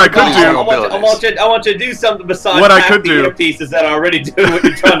 but what I could do... I want you to do something besides what I hack could the do, earpieces that are already doing what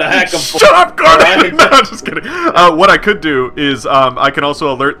you're trying to hack them for. Shut up, Gordon! Right? No, just kidding. What I could do is I can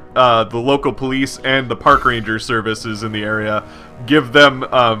also alert the local police and the park ranger services in the area, give them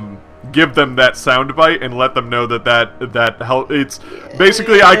that soundbite and let them know that help. It's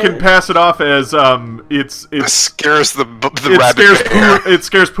basically I can pass it off as it scares the rabbit bear. It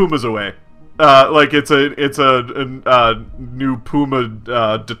scares pumas away. Like it's a new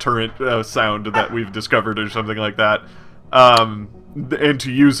puma deterrent sound that we've discovered or something like that. And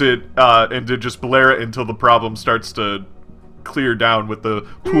to use it and to just blare it until the problem starts to clear down with the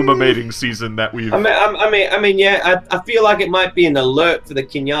puma mating season that we've. I mean, yeah. I feel like it might be an alert for the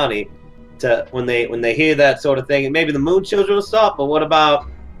Kenyani to when they hear that sort of thing, and maybe the Moon Children will stop. But what about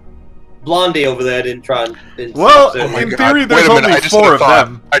Blondie over there? Didn't well, stop in theory, there's only 4 of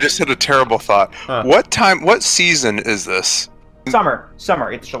them. I just had a terrible thought. Huh. What season is this? Summer.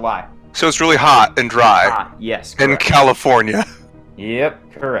 It's July. So it's really hot and dry. Hot, yes. In California.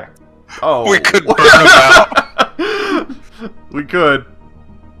 Yep, correct. Oh, we could burn them out. We could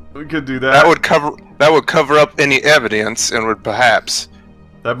do that. That would cover up any evidence and would perhaps.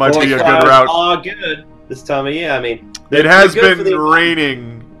 That might be a good route. Oh, good. This time of year, I mean. It has been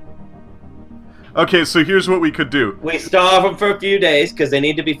raining. Okay, so here's what we could do. We starve them for a few days because they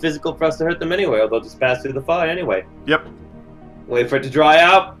need to be physical for us to hurt them anyway, or they'll just pass through the fire anyway. Yep. Wait for it to dry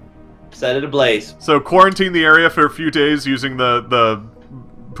out. Set it ablaze. So quarantine the area for a few days using the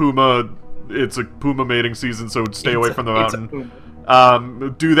puma. It's a puma mating season, so stay away from the mountain.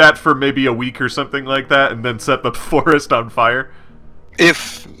 Do that for maybe a week or something like that, and then set the forest on fire.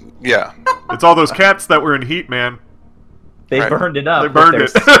 Yeah. It's all those cats that were in heat, man. They burned it up. They burned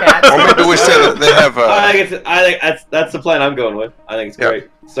it. Or maybe we said that they have. I think that's the plan I'm going with. I think it's great.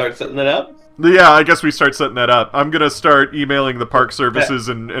 Start setting it up. Yeah, I guess we start setting that up. I'm gonna start emailing the park services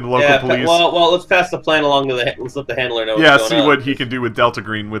and local police. Well, let's pass the plan along to let's let the handler know. Yeah, see what he can do with Delta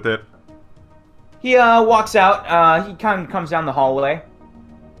Green with it. He walks out. He kind of comes down the hallway.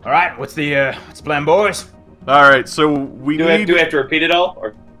 All right, what's the plan, boys? All right, so we need. Do we have to repeat it all?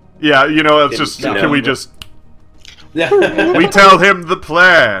 Or? Yeah, it's just. Can we just? Yeah. We tell him the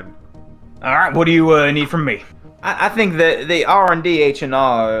plan. All right, what do you need from me? I think that the R&D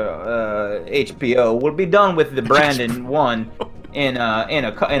H&R HPO will be done with the Brandon one in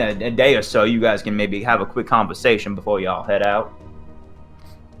a day or so. You guys can maybe have a quick conversation before y'all head out.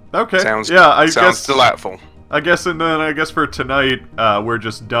 Okay. Sounds delightful. I guess, and then I guess for tonight, we're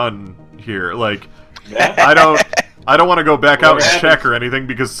just done here. Like, Yeah. I don't want to go back out and check or anything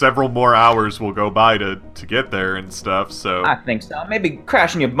because several more hours will go by to get there and stuff. So I think so. Maybe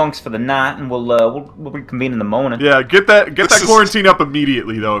crash in your bunks for the night, and we'll reconvene in the morning. Yeah, get that quarantine up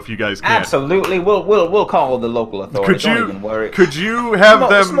immediately though, if you guys can. Absolutely, we'll call the local authorities. Don't even worry. Could you have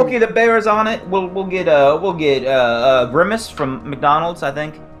them? Smokey the Bear is on it. We'll get Grimace from McDonald's, I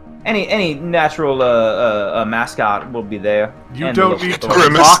think. Any natural mascot will be there. You don't need to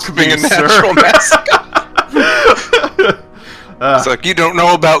Grimace being a natural mascot. It's like, you don't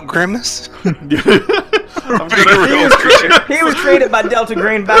know about Grimace? He was created by Delta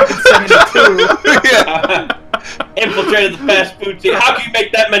Green back in '72. Yeah. Infiltrated the fast food chain. How can you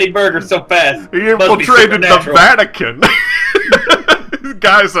make that many burgers so fast? He infiltrated the Vatican. This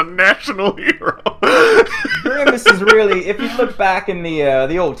guy's a national hero. Grimace is really, if you look back in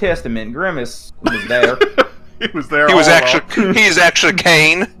the Old Testament, Grimace was there. He was there. He's actually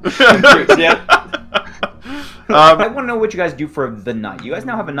Cain. Yeah. I want to know what you guys do for the night. You guys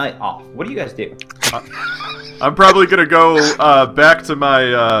now have a night off. What do you guys do? I'm probably gonna go back to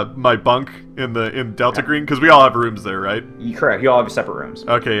my my bunk in Delta Green because we all have rooms there, right? Correct. You all have separate rooms.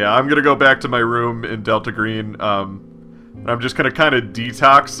 Okay, yeah. I'm gonna go back to my room in Delta Green. I'm just gonna kind of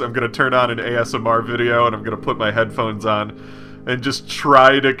detox. I'm gonna turn on an ASMR video and I'm gonna put my headphones on and just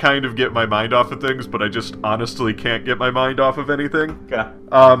try to kind of get my mind off of things, but I just honestly can't get my mind off of anything. Okay.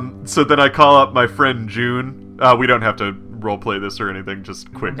 So then I call up my friend June. We don't have to roleplay this or anything,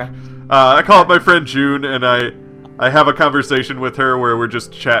 just quick. Okay. I call up my friend June and I have a conversation with her where we're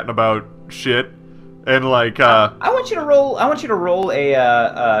just chatting about shit. And like I want you to roll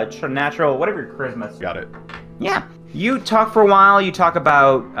a natural whatever your charisma is. Got it. Yeah. You talk for a while, you talk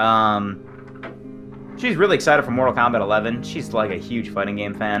about she's really excited for Mortal Kombat 11. She's like a huge fighting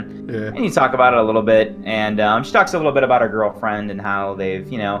game fan. Yeah. And you talk about it a little bit, and she talks a little bit about her girlfriend and how they've,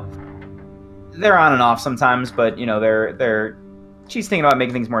 they're on and off sometimes, but she's thinking about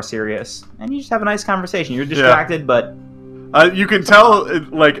making things more serious. And you just have a nice conversation. You're distracted, but you can tell,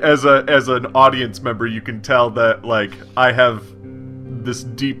 like, as an audience member, you can tell that, like, I have this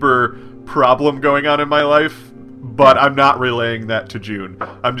deeper problem going on in my life but I'm not relaying that to June.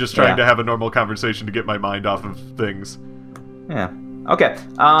 I'm just trying to have a normal conversation to get my mind off of things. Yeah. Okay.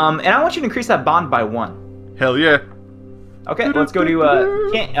 And I want you to increase that bond by 1. Hell yeah. Okay, let's go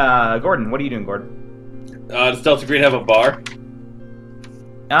to Gordon. What are you doing, Gordon? Does Delta Green have a bar?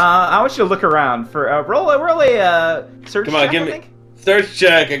 I want you to look around for roll a search. Come on, check, give I me think. search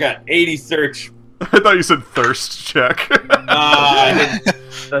check. I got 80 search. I thought you said thirst check. I didn't.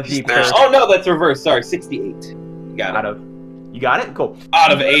 The deep thirst. Oh no, that's reverse. Sorry, 68. You got it. You got it. Cool.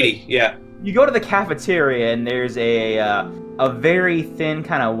 Out of 80. Yeah. You go to the cafeteria and there's a very thin,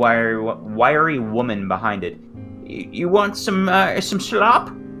 kind of wiry woman behind it. You want some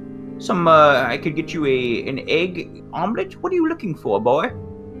slop? I could get you an egg omelet. What are you looking for, boy?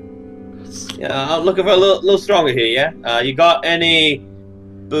 Yeah, I'm looking for a little stronger here. Yeah. You got any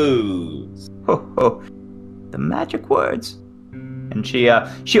booze? Ho ho, the magic words. And she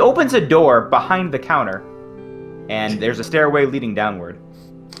opens a door behind the counter, and there's a stairway leading downward.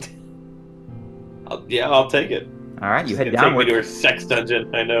 I'll take it. All right, you head Take me downward. to her sex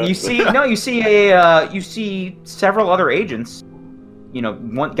dungeon. I know. You see several other agents. You know,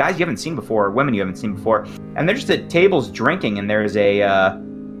 guys you haven't seen before, women you haven't seen before, and they're just at tables drinking. And there's a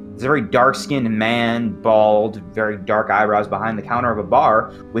very dark-skinned man, bald, very dark eyebrows behind the counter of a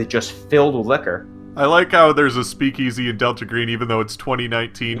bar with just filled with liquor. I like how there's a speakeasy in Delta Green, even though it's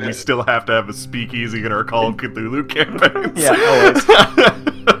 2019, we still have to have a speakeasy in our Call of Cthulhu campaigns. Yeah, always.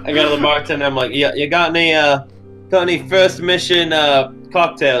 I got to the bartender. I'm like, yeah, you got any first mission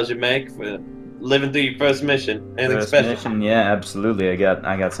cocktails you make for living through your first mission? Anything First special? mission, yeah, absolutely. I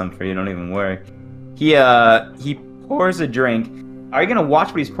got some for you. Don't even worry. He pours a drink. Are you gonna watch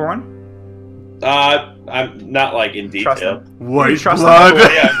what he's pouring? I'm not like in Trust detail. him. White Trust blood. him.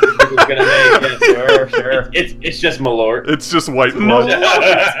 Yeah, it's gonna make it. Sure. It's just Malort. It's just white blood.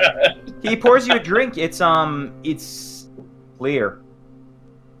 He pours you a drink. It's clear.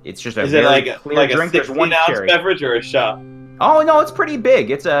 It's just a Is it very like clear a drink. There's one 16-ounce cherry. beverage or a shot? Oh no, it's pretty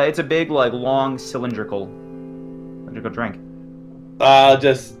big. It's a big, like, long cylindrical drink.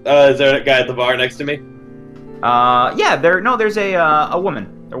 Is there a guy at the bar next to me? Yeah. There's a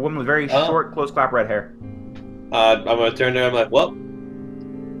woman. A woman with very short, close clap red hair. I'm gonna turn to her. I'm like, well,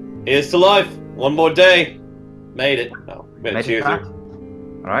 here's to life. One more day. Made it. Oh, I'm gonna Make it choose crack. her.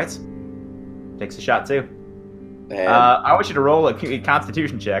 All right. Takes a shot too. And I want you to roll a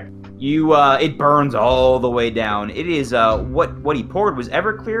Constitution check. It burns all the way down. It is what he poured was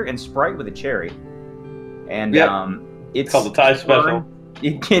Everclear and Sprite with a cherry, and it's called the Thai special.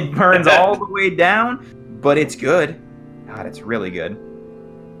 It burns all the way down, but it's good. God, it's really good.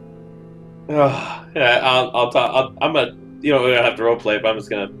 Yeah, I'll talk. I'm gonna. We don't have to role play, but I'm just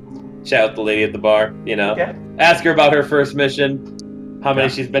gonna chat with the lady at the bar. Okay. Ask her about her first mission, how many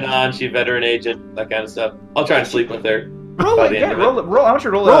she's been on, she's a veteran agent, that kind of stuff. I'll try and sleep with her. Roll by it. the Yeah, end of it. roll. I want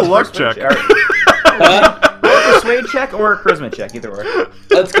you to roll Roll a a luck persuade check. Huh? Roll a persuade check or a charisma check, either or.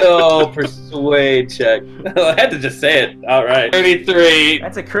 Let's go persuade check. I had to just say it. All right. 33.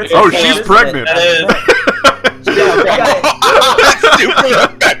 That's a crit. Oh, success, she's isn't pregnant. it? That is. She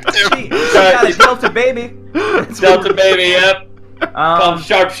got a Delta baby. Delta baby, yep. Call him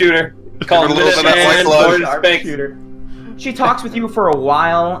sharpshooter. Call him A little bit of Minuteman, white blood. Gordon Spanks. Sharpshooter. She talks with you for a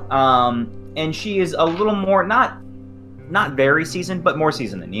while, and she is a little more not very seasoned, but more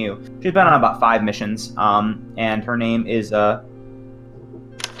seasoned than you. She's been on about 5 missions, and her name is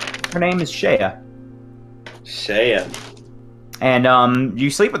Shea. Shea. And you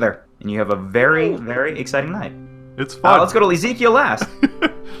sleep with her, and you have a very, very exciting night. It's fun. Let's go to Ezekiel last.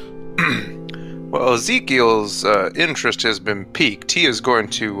 Well, Ezekiel's interest has been piqued. He is going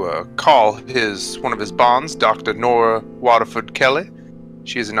to call one of his bonds, Dr. Nora Waterford Kelly.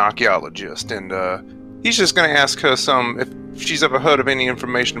 She is an archaeologist, and he's just going to ask her if she's ever heard of any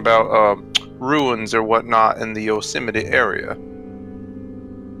information about ruins or whatnot in the Yosemite area.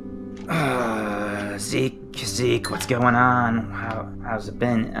 Zeke, what's going on? How's it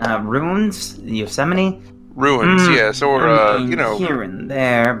been? Ruins? Yosemite? Ruins, yes, or I mean, here and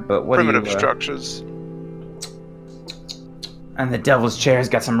there, but what primitive do you, structures. And the Devil's Chair's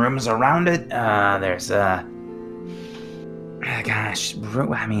got some rooms around it. There's ruins.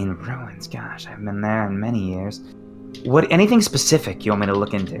 Gosh, I haven't been there in many years. Anything specific you want me to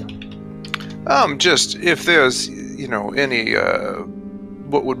look into? Just if there's, any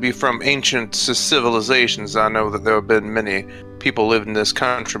what would be from ancient civilizations. I know that there have been many people living in this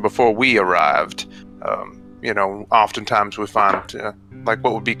country before we arrived. Oftentimes we find like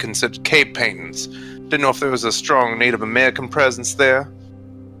what would be considered cave paintings. Didn't know if there was a strong Native American presence there.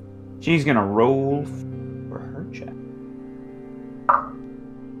 She's gonna roll for her check.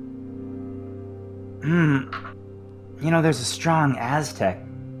 you know, there's a strong Aztec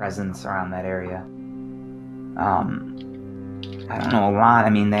presence around that area. I don't know a lot. I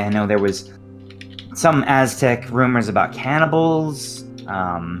mean, I know there was some Aztec rumors about cannibals.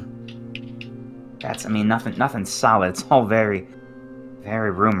 That's, I mean, nothing solid. It's all very,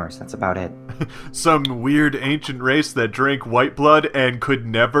 very rumors. That's about it. Some weird ancient race that drank white blood and could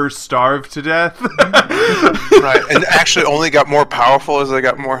never starve to death. Right, and actually only got more powerful as they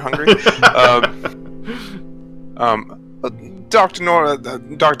got more hungry.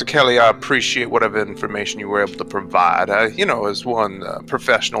 Dr. Kelly, I appreciate whatever information you were able to provide. You know, as one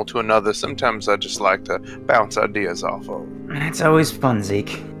professional to another, sometimes I just like to bounce ideas off of. It's always fun,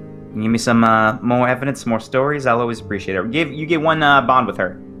 Zeke. Give me some more evidence, more stories. I'll always appreciate it. You get one bond with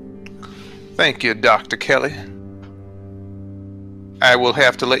her. Thank you, Dr. Kelly. I will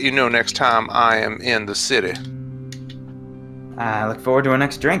have to let you know next time I am in the city. I look forward to our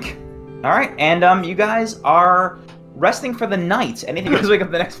next drink. All right, and you guys are resting for the night. Anything else? Wake up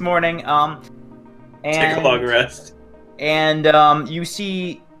the next morning. And Take a long rest. And you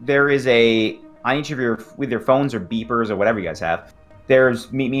see there is on each of your phones or beepers or whatever you guys have.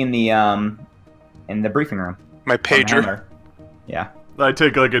 There's meet me in the briefing room. My pager. Yeah. I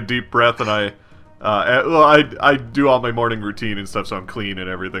take like a deep breath and I do all my morning routine and stuff, so I'm clean and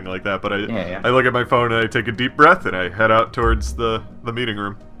everything like that. But I look at my phone and I take a deep breath and I head out towards the meeting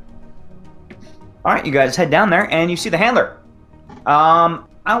room. All right, you guys head down there and you see the handler.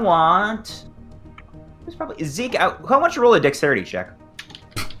 I want. It's probably Zeke. How much you roll a dexterity check?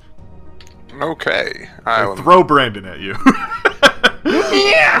 Okay. I throw Brandon at you.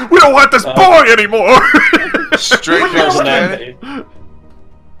 Yeah, we don't want this boy anymore. Straight dexterity.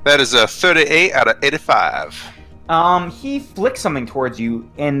 That is a 38 out of 85. He flicks something towards you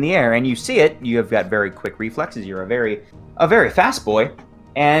in the air, and you see it. You have got very quick reflexes. You're a very fast boy,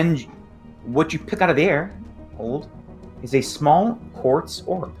 and what you pick out of the air, is a small quartz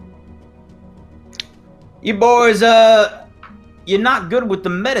orb. You boys, you're not good with the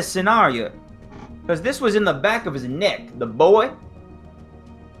medicine, are you? Because this was in the back of his neck. The boy,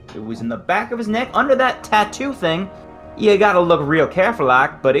 it was in the back of his neck, under that tattoo thing. You gotta look real careful,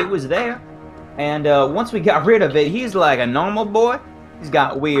 but it was there. And once we got rid of it, he's like a normal boy. He's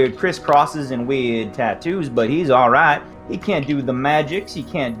got weird crisscrosses and weird tattoos, but he's alright. He can't do the magics. He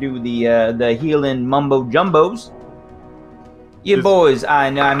can't do the healing mumbo-jumbos. You boys,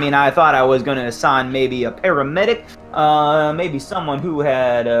 I thought I was gonna assign maybe a paramedic, maybe someone who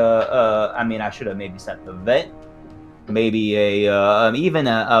had, I should have maybe sent the vet, maybe even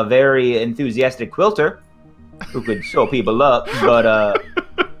a very enthusiastic quilter who could sew people up, but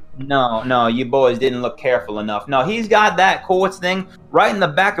no, you boys didn't look careful enough. No, he's got that quartz thing right in the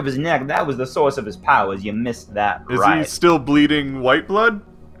back of his neck. That was the source of his powers. You missed that. Is he still bleeding white blood?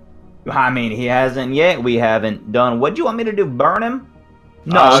 I mean, he hasn't yet. We haven't done. What do you want me to do? Burn him?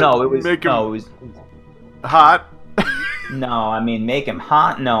 No, it was hot. No, make him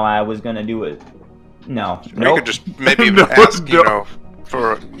hot. No, I was gonna do it. No, we could just maybe ask,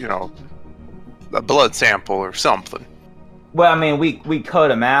 for a blood sample or something. Well, we cut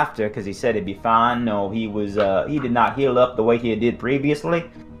him after because he said it'd be fine. No, he did not heal up the way he did previously.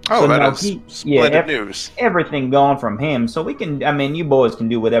 Oh, so that is splendid news. Everything gone from him, so we can. You boys can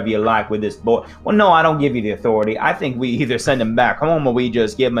do whatever you like with this boy. Well, no, I don't give you the authority. I think we either send him back home or we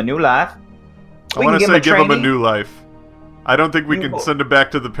just give him a new life. I want to say give him a new life. I don't think we can send him back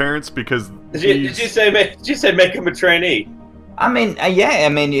to the parents because. Did you say make him a trainee?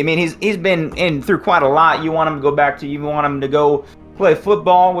 He's been through quite a lot. You want him to go back to? You want him to go play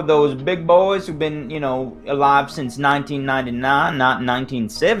football with those big boys who've been, alive since 1999, not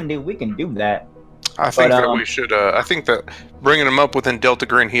 1970. We can do that. I think that we should. I think that bringing him up within Delta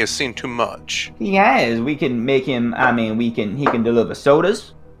Green, he has seen too much. He has. We can make him. He can deliver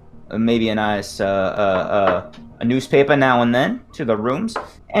sodas, maybe a nice a newspaper now and then to the rooms.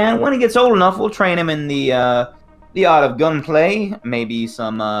 And when he gets old enough, we'll train him in the art of gunplay, maybe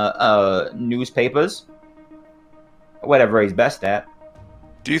some newspapers, whatever he's best at.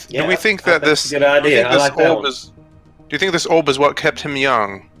 Do we think that this? Good idea. Do you think this orb is what kept him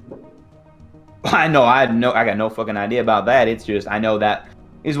young? I got no fucking idea about that. It's just I know that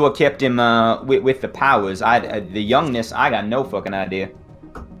is what kept him with the powers. The youngness, I got no fucking idea.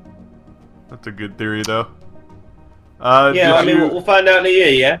 That's a good theory, though. We'll find out in a year.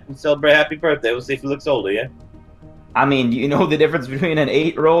 Yeah, we'll celebrate happy birthday. We'll see if he looks older. Yeah. Do you know the difference between an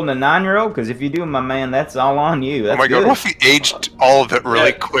 8-year-old and a 9-year-old? Because if you do, my man, that's all on you. That's God, what if he aged all of it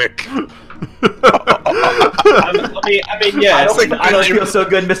really quick? I don't feel so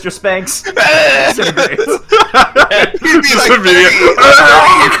good, Mr. Spanks. He'd be Just like immediate-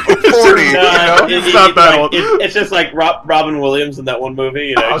 40. It's not that old. It's just like Robin Williams in that one movie.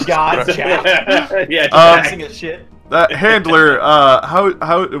 You know? Oh God, Jack. Yeah, Dancing as shit. Handler,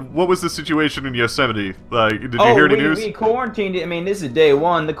 what was the situation in Yosemite? Like, did you hear any news? We quarantined it. I mean, this is day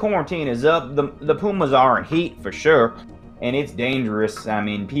one. The quarantine is up. The pumas are in heat for sure, and it's dangerous. I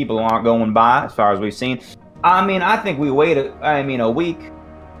mean, people aren't going by as far as we've seen. I mean, I think we wait a week.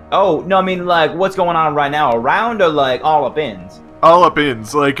 Oh no, I mean, like, what's going on right now around, or like all up ins? All up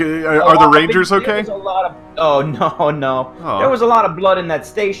ins. Like, are the Rangers okay? There was a lot of, oh no. Oh. There was a lot of blood in that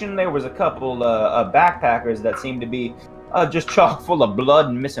station. There was a couple of backpackers that seemed to be just chock full of blood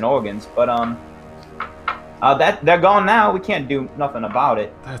and missing organs. But that they're gone now. We can't do nothing about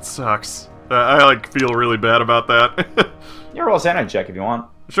it. That sucks. I like feel really bad about that. You roll a sanity check if you want.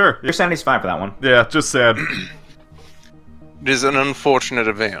 Sure. Your sanity's fine for that one. Yeah, just sad. It is an unfortunate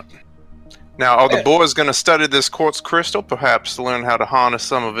event. Now, are the boys going to study this quartz crystal, perhaps to learn how to harness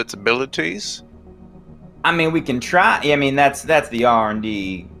some of its abilities? I mean, we can try. I mean, that's the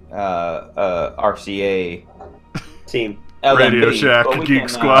R&D RCA team. Radio LMB, Shack but we Geek can,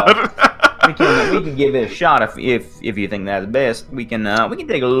 Squad. we can give it a shot if you think that's best. We can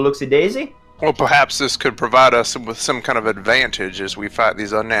take a look-see daisy. Or perhaps this could provide us with some kind of advantage as we fight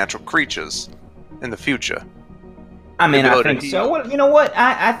these unnatural creatures in the future. I mean, I Ability. think so. Well, you know what?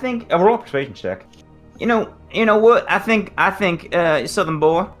 I think a roll persuasion check. You know what? I think Southern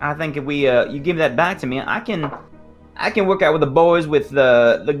boy. I think if we you give that back to me, I can work out with the boys with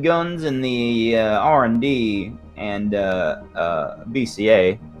the guns and the R&D and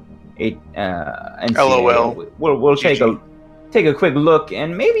BCA. NCA. LOL. We'll take a quick look,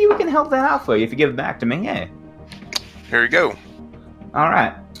 and maybe we can help that out for you if you give it back to me. Yeah. Here you go. All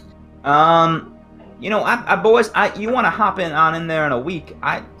right. You know, boys, you want to hop in there in a week.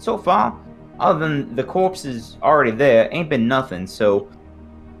 So far, other than the corpses already there, ain't been nothing. So,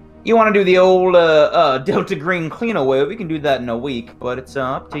 you want to do the old Delta Green clean away? We can do that in a week, but it's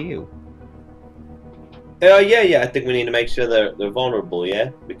up to you. Yeah. I think we need to make sure they're vulnerable, yeah?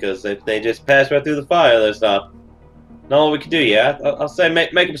 Because if they just pass right through the fire, there's not all we can do, yeah? I'll say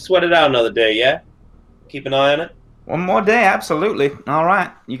make them sweat it out another day, yeah? Keep an eye on it. One more day, absolutely. All right.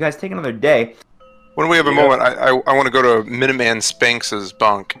 You guys take another day. When we have a moment, I want to go to Minuteman Spanks'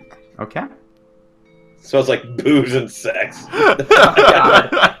 bunk. Okay. Smells like booze and sex.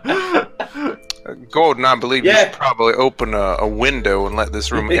 Gordon, I believe you Yeah. should probably open a window and let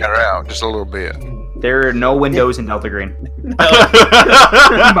this room air out just a little bit. There are no windows in Delta Green. By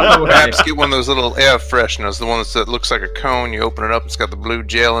the way. Perhaps get one of those little air fresheners, the ones that looks like a cone. You open it up, it's got the blue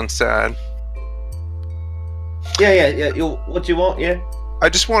gel inside. Yeah. What you want, yeah? I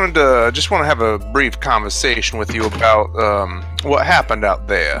just want to have a brief conversation with you about what happened out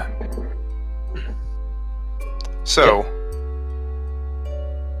there. So,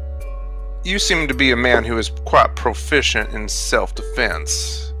 you seem to be a man who is quite proficient in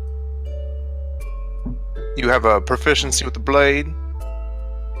self-defense. You have a proficiency with the blade.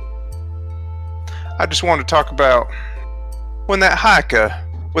 I just want to talk about when that hiker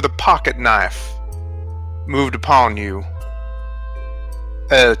with a pocket knife moved upon you.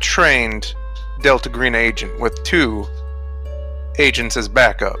 A trained Delta Green agent with 2 agents as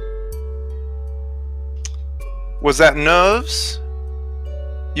backup. Was that nerves?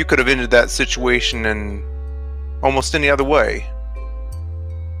 You could have ended that situation in almost any other way.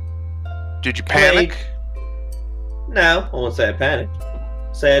 Did you panic? No, I won't say I panicked.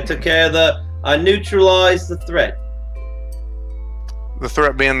 Say I took care of I neutralized the threat. The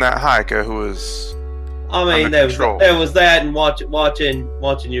threat being that hiker who was... I mean, under control. there was that, and watching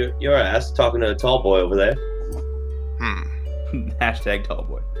your ass talking to a tall boy over there. Hashtag tall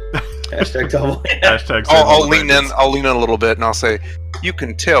boy. Hashtag tall boy. Hashtag I'll lean in a little bit and I'll say, you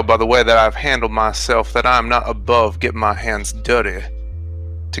can tell by the way that I've handled myself that I'm not above getting my hands dirty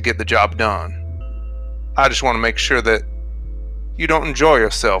to get the job done. I just want to make sure that you don't enjoy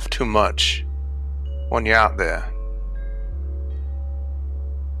yourself too much when you're out there.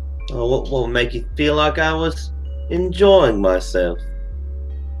 Oh, what will make you feel like I was enjoying myself?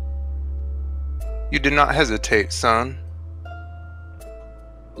 You did not hesitate, son.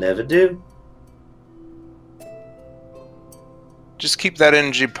 Never do. Just keep that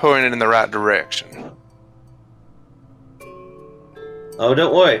energy pointed in the right direction. Oh,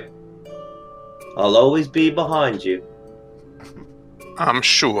 don't worry. I'll always be behind you. I'm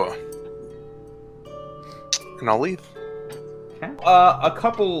sure. And I'll leave. Okay.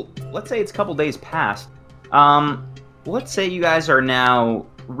 Let's say it's a couple days past. Let's say you guys are now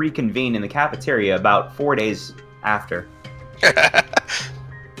reconvened in the cafeteria about 4 days after.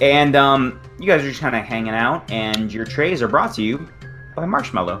 And, you guys are just kind of hanging out, and your trays are brought to you by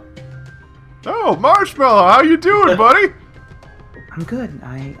Marshmallow. Oh, Marshmallow, how you doing, buddy? I'm good.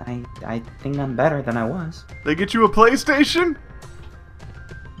 I think I'm better than I was. They get you a PlayStation?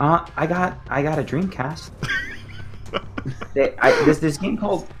 I got a Dreamcast. This game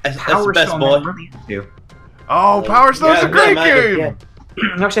called Power best Stone boy. I'm really into. Oh, Power Stone's a great game! Yeah.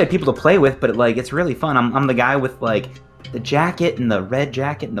 I actually had people to play with, but like it's really fun. I'm the guy with like the jacket and the red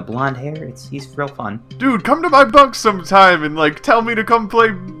jacket and the blonde hair. He's real fun. Dude, come to my bunk sometime and like tell me to come play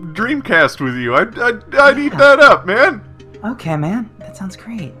Dreamcast with you. I'd eat that up, man. Okay, man. That sounds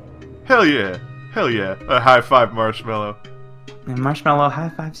great. Hell yeah. Hell yeah. A high five, Marshmallow. And Marshmallow high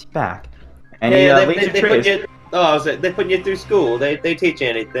fives you back. And Hey, he leaves your trays. They putting you through school. They teach you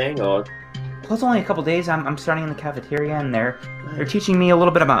anything or? Well, it's only a couple days. I'm starting in the cafeteria, and they're teaching me a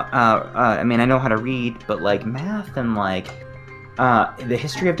little bit about. I mean, I know how to read, but like math and like the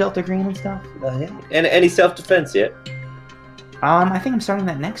history of Delta Green and stuff. And any self-defense yet? I think I'm starting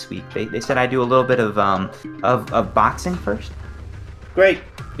that next week. They said I do a little bit of boxing first. Great.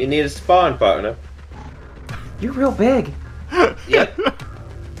 You need a sparring partner. You're real big. Yep.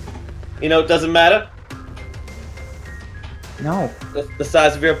 You know, it doesn't matter. No. The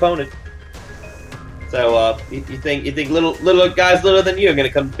size of your opponent. So, you think little guys littler than you are gonna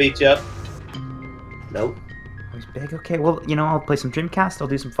come beat you up? Nope. He's big. Okay. Well, I'll play some Dreamcast. I'll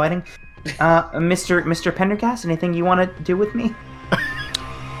do some fighting. Mr. Pendergast, anything you want to do with me?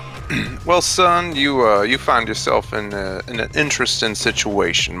 Well, son, you find yourself in an interesting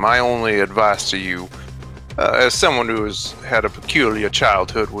situation. My only advice to you, as someone who has had a peculiar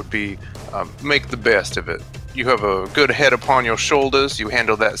childhood, would be make the best of it. You have a good head upon your shoulders. You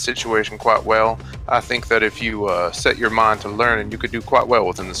handle that situation quite well. I think that if you set your mind to learning, you could do quite well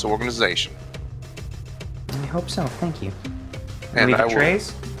within this organization. I hope so. Thank you. And leave I the will-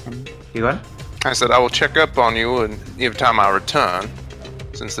 trays. And you what? I said I will check up on you and every time I return,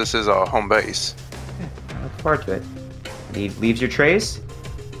 since this is our home base. I look forward to it. And he leaves your trays.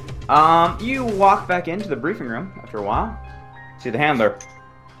 You walk back into the briefing room after a while. See the handler.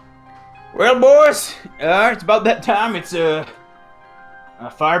 Well, boys, it's about that time. It's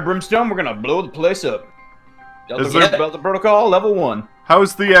fire brimstone. We're gonna blow the place up. Delta Protocol level 1.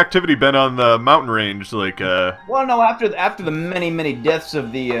 How's the activity been on the mountain range? Like, Well, no, after the many deaths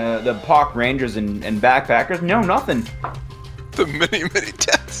of the park rangers and backpackers, no, nothing. The many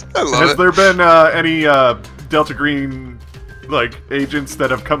deaths. I love has it. there been any Delta Green like agents that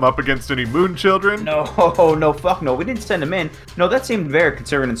have come up against any Moon Children? No, fuck no. We didn't send them in. No, that seemed very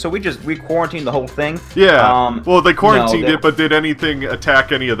conservative. So we quarantined the whole thing. Yeah. Well, they quarantined no, it, but did anything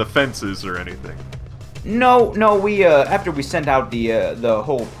attack any of the fences or anything? No. We after we sent out the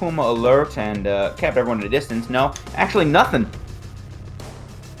whole Puma alert and kept everyone at a distance. No, actually nothing.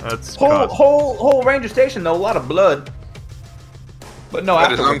 That's whole ranger station though. A lot of blood. But no,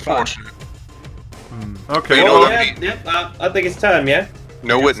 That is afterwards, fine. unfortunate. Okay. You know Well, what? I think it's time, yeah?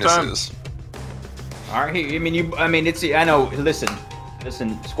 No It's witnesses. All right. I know.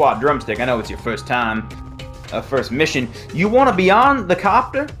 Listen, Squad Drumstick. I know it's your first time, first mission. You want to be on the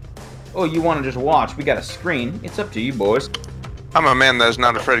copter, or you want to just watch? We got a screen. It's up to you, boys. I'm a man that is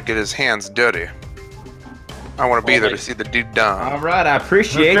not afraid to get his hands dirty. I want to be there to see the deed done. All right. I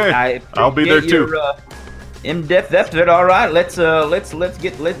appreciate. Okay, I'll be there your, too. In-depth effort. All right. Let's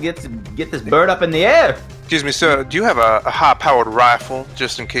get this bird up in the air. Excuse me, sir. Do you have a high-powered rifle,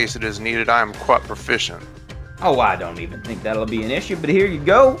 just in case it is needed? I am quite proficient. Oh, I don't even think that'll be an issue. But here you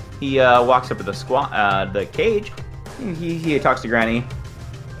go. He walks up to the cage. He talks to Granny,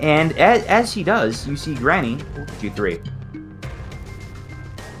 and as he does, you see Granny. Look at you three.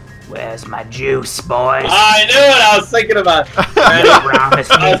 Where's my juice, boys? I knew it! I was thinking about Granny. Promise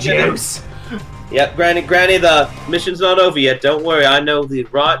me juice. Yep, Granny, the mission's not over yet. Don't worry, I know the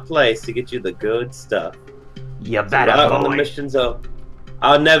right place to get you the good stuff. You better, Right when the boy. mission's over.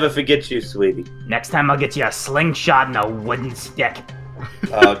 I'll never forget you, sweetie. Next time I'll get you a slingshot and a wooden stick.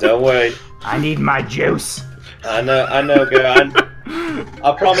 Oh, don't worry. I need my juice. I know, girl.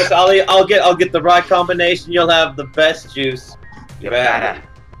 I promise I'll get the right combination. You'll have the best juice. You better.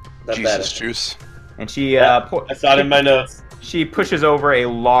 The Jesus better. juice. And she I saw it in my notes. she pushes over a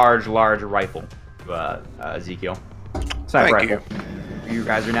large rifle. Ezekiel. Sniper Thank rifle. You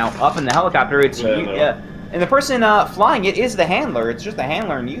guys are now up in the helicopter. It's Yeah, you, no. and the person flying it is the handler. It's just the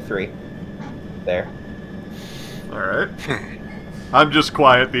handler and you three. There. All right. I'm just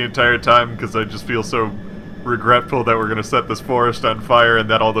quiet the entire time because I just feel so regretful that we're gonna set this forest on fire and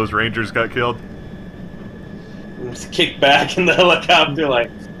that all those rangers got killed. Just kick back in the helicopter like.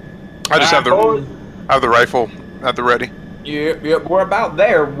 I just have the boys. rifle at the ready. Yep, we're about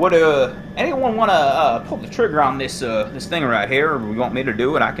there. Would anyone want to pull the trigger on this this thing right here? Or you want me to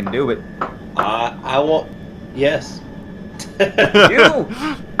do it? I can do it. I want. Yes. You.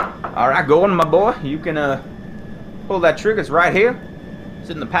 All right, go on, my boy. You can pull that trigger. It's right here.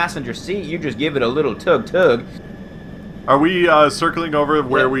 Sit in the passenger seat. You just give it a little tug. Are we circling over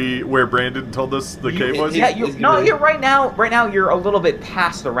where Brandon told us the cave was? Yeah, you're right now. Right now, you're a little bit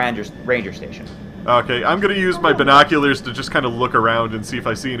past the ranger station. Okay, I'm gonna use my binoculars to just kind of look around and see if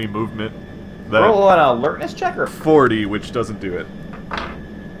I see any movement. Roll an alertness check or 40, which doesn't do it.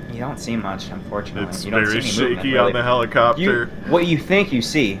 You don't see much, unfortunately. It's you don't very see any shaky movement, on the helicopter. What you think you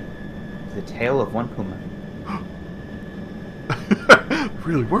see is the tail of one puma.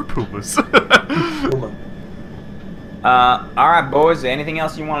 Really, we're pumas. Puma. All right, boys. Anything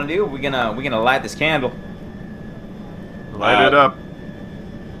else you want to do? We're gonna light this candle. Light it up.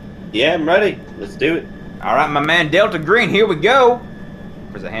 Yeah, I'm ready. Let's do it. All right, my man Delta Green. Here we go.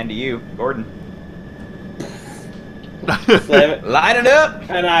 There's a hand to you, Gordon. Slam it. Light it up.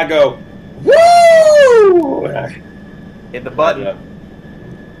 And I go, woo! And I Hit the button.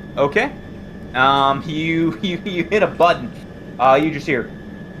 Okay. You hit a button. You just hear,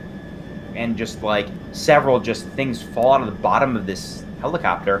 and just like several things fall out of the bottom of this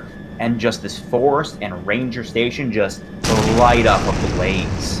helicopter, and just this forest and ranger station just light up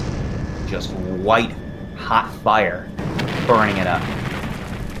ablaze. Just white, hot fire burning it up.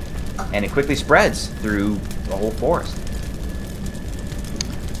 And it quickly spreads through the whole forest.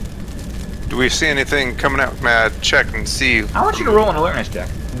 Do we see anything coming out? May I check and see? I want you to roll an alertness check.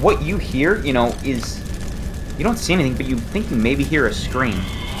 What you hear, is... You don't see anything, but you think you maybe hear a scream.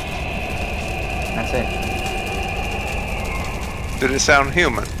 That's it. Did it sound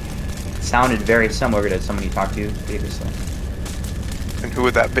human? It sounded very similar to someone you talked to previously. And who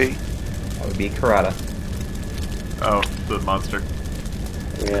would that be? That would be Karada. Oh, the monster.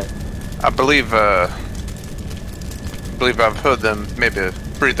 Yeah. I believe I've heard them maybe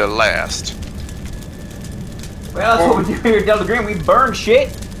breathe their last. Well, that's what we do here, Delta Green. We burn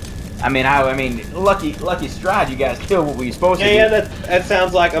shit. I mean, lucky stride, you guys killed what we were supposed to do. Yeah, that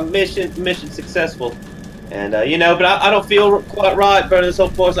sounds like a mission successful. And, but I don't feel quite right burning this whole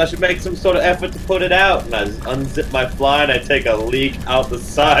forest. I should make some sort of effort to put it out. And I just unzip my fly and I take a leak out the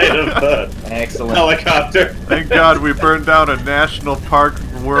side of the Excellent. helicopter. Thank God we burned down a national park,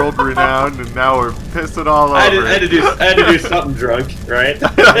 world renowned, and now we're pissing all over. I had to do something drunk, right?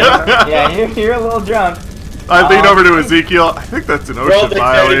 Yeah, you're a little drunk. I lean over to Ezekiel. I think that's an Roll ocean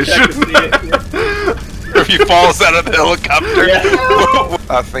dexterity check to violation. see it. If he falls out of the helicopter. Yeah.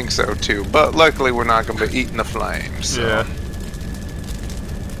 I think so too, but luckily we're not going to be eating the flames. So. Yeah.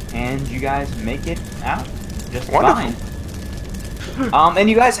 And you guys make it out just Wonderful. fine. And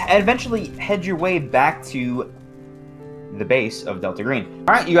you guys eventually head your way back to the base of Delta Green.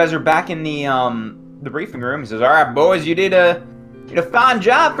 All right, you guys are back in the briefing room. He says, "All right, boys, you did a fine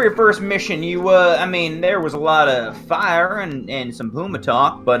job for your first mission. You there was a lot of fire and some puma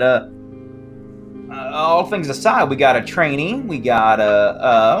talk, but all things aside, we got a trainee. We got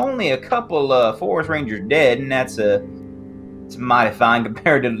only a couple forest rangers dead, and it's mighty fine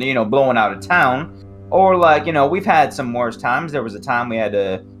compared to blowing out a town. Or we've had some worse times. There was a time we had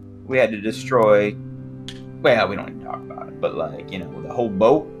to destroy. Well, we don't even talk about it, but the whole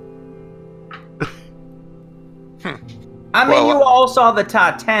boat. You all saw the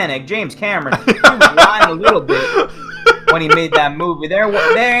Titanic. James Cameron, he was lying a little bit when he made that movie. There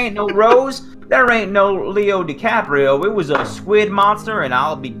ain't no Rose. There ain't no Leo DiCaprio. It was a squid monster, and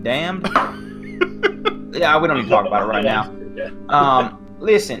I'll be damned. Yeah, we don't need to talk about it right now.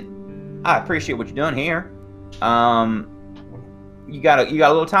 Listen, I appreciate what you're doing here. You got a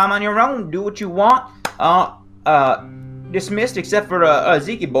little time on your own. Do what you want. Dismissed, except for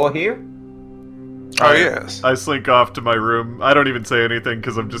Ezekiel boy here. Oh yes. I slink off to my room. I don't even say anything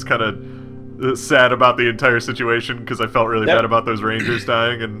because I'm just kind of sad about the entire situation because I felt really bad about those rangers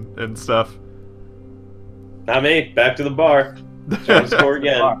dying and stuff. Not me. Back to the bar. Trying to score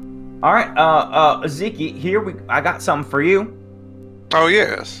again. All right, Ezekiel, here I got something for you. Oh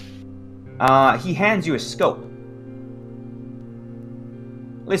yes. He hands you a scope.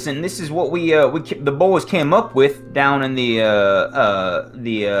 Listen, this is what the boys came up with down in the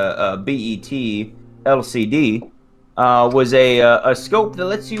BET LCD. Was a scope that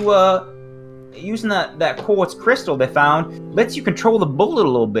lets you using that quartz crystal they found lets you control the bullet a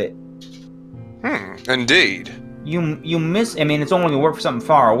little bit. Indeed. You miss. It's only gonna work for something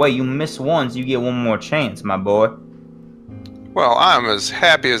far away. You miss once, you get one more chance, my boy. Well, I'm as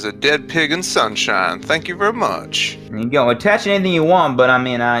happy as a dead pig in sunshine. Thank you very much. You go attach anything you want, but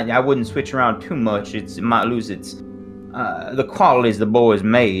I wouldn't switch around too much. It might lose its the qualities the boys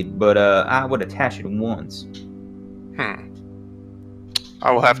made, but I would attach it once.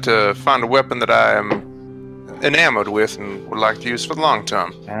 I will have to find a weapon that I am enamored with and would like to use for the long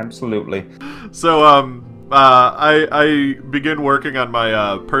term. Absolutely. So, I begin working on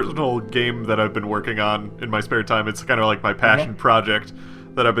my personal game that I've been working on in my spare time. It's kind of like my passion project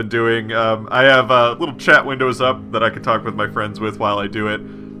that I've been doing. I have little chat windows up that I can talk with my friends with while I do it.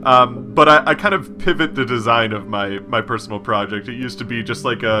 But I kind of pivot the design of my personal project. It used to be just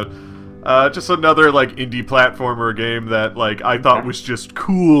like just another like indie platformer game that like I thought was just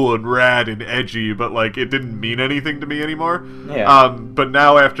cool and rad and edgy, but like it didn't mean anything to me anymore. Yeah. But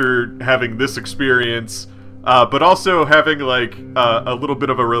now after having this experience, but also having like a little bit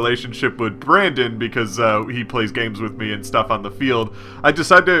of a relationship with Brandon because he plays games with me and stuff on the field, I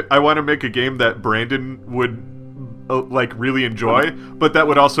decided I want to make a game that Brandon would like really enjoy, but that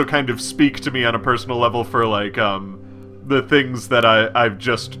would also kind of speak to me on a personal level for like the things that I've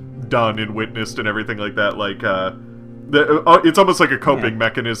just done and witnessed and everything like that. Like it's almost like a coping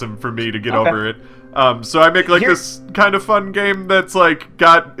mechanism for me to get over it. So I make like this kind of fun game that's like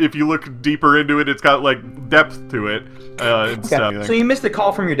got, if you look deeper into it, it's got like depth to it and stuff. So you missed a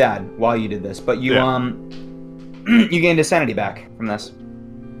call from your dad while you did this, but you you gained his sanity back from this.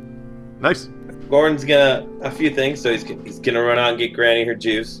 Nice. Gordon's gonna a few things, so he's gonna run out and get Granny her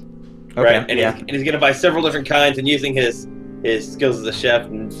juice, right? And he's gonna buy several different kinds, and using his skills as a chef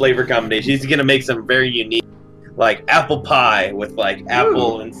and flavor combinations, he's gonna make some very unique, like apple pie with like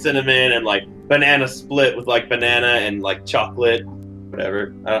apple and cinnamon, and like banana split with like banana and like chocolate,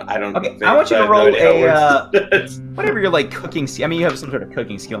 whatever. I don't. Okay, I want you to roll whatever your like cooking. I mean, you have some sort of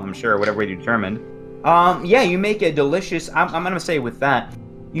cooking skill, I'm sure, whatever way you determined. Yeah, you make a delicious. I'm gonna say with that,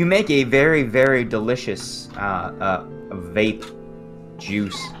 you make a very, very delicious vape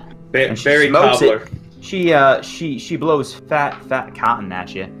juice. Berry cobbler. She blows fat cotton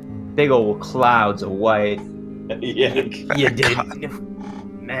at you. Big old clouds of white. Yeah. You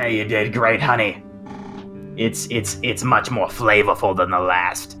did great, honey. It's much more flavorful than the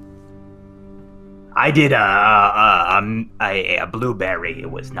last. I did a blueberry.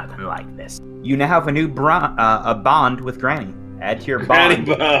 It was nothing like this. You now have a new a bond with Granny. Add to your bond.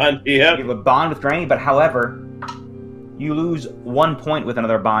 Granny bond. Yep. You have a bond with Granny, but however, you lose 1 point with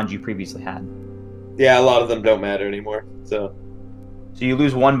another bond you previously had. Yeah, a lot of them don't matter anymore. So you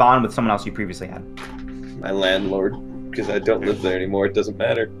lose 1 bond with someone else you previously had. My landlord, because I don't live there anymore. It doesn't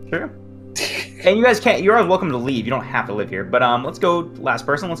matter. Sure. And you guys can't. You're welcome to leave. You don't have to live here. But let's go. Last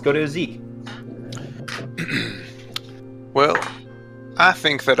person. Let's go to Zeke. Well, I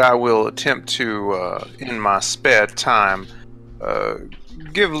think that I will attempt to, in my spare time,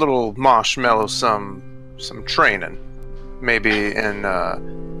 give little Marshmallow some training. Maybe in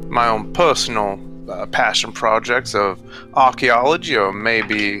my own personal passion projects of archaeology, or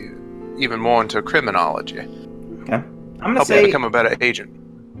maybe even more into criminology. Okay. I'm gonna Help say me become a better agent.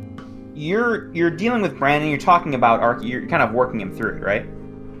 You're dealing with Brandon. You're talking about you're kind of working him through it, right?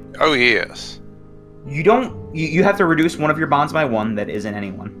 Oh yes. You don't. You have to reduce one of your bonds by 1 that isn't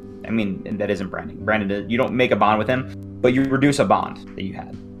anyone. I mean, that isn't Brandon. Brandon, you don't make a bond with him, but you reduce a bond that you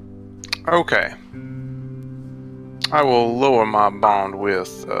had. Okay. I will lower my bond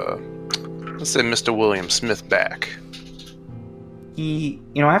with, let's say, Mr. William Smith back. He,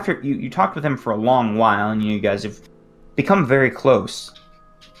 after you talked with him for a long while, and you guys have become very close,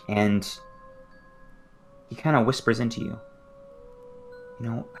 and he kind of whispers into you.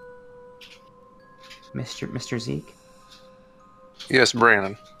 Mr. Zeke? Yes,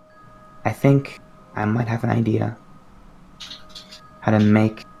 Brandon. I think I might have an idea how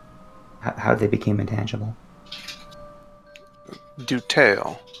they became intangible. Do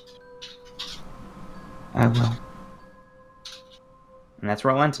tell. I will. And that's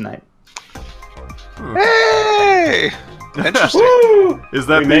where I'll end tonight. Hey! Interesting. Is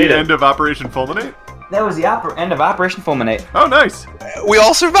that the end of Operation Fulminate? That was the end of Operation Fulminate. Oh, nice. We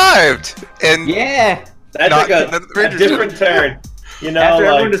all survived! And yeah! That took a different turn. After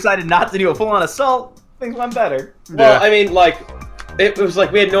everyone decided not to do a full-on assault, things went better. Well, I mean, like, it was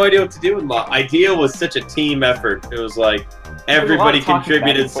like we had no idea what to do. And the idea was such a team effort. It was like everybody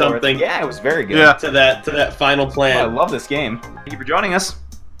contributed something. Yeah, it was very good. To that final plan. I love this game. Thank you for joining us.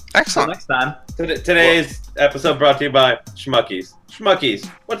 excellent. Until next time. Today's episode brought to you by Schmuckies. Schmuckies.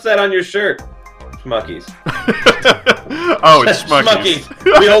 What's that on your shirt? Schmuckies. Oh, it's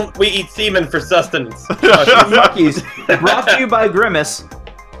Schmuckies. We eat semen for sustenance. Schmuckies. Brought to you by Grimace,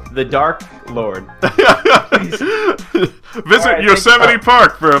 the Dark Lord. Visit Yosemite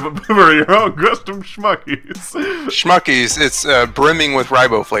Park for your own custom Schmuckies. Schmuckies, it's brimming with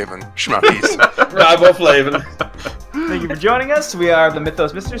riboflavin. Schmuckies. Riboflavin. Thank you for joining us. We are the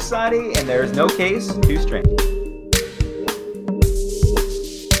Mythos Mystery Society, and there is no case too strange.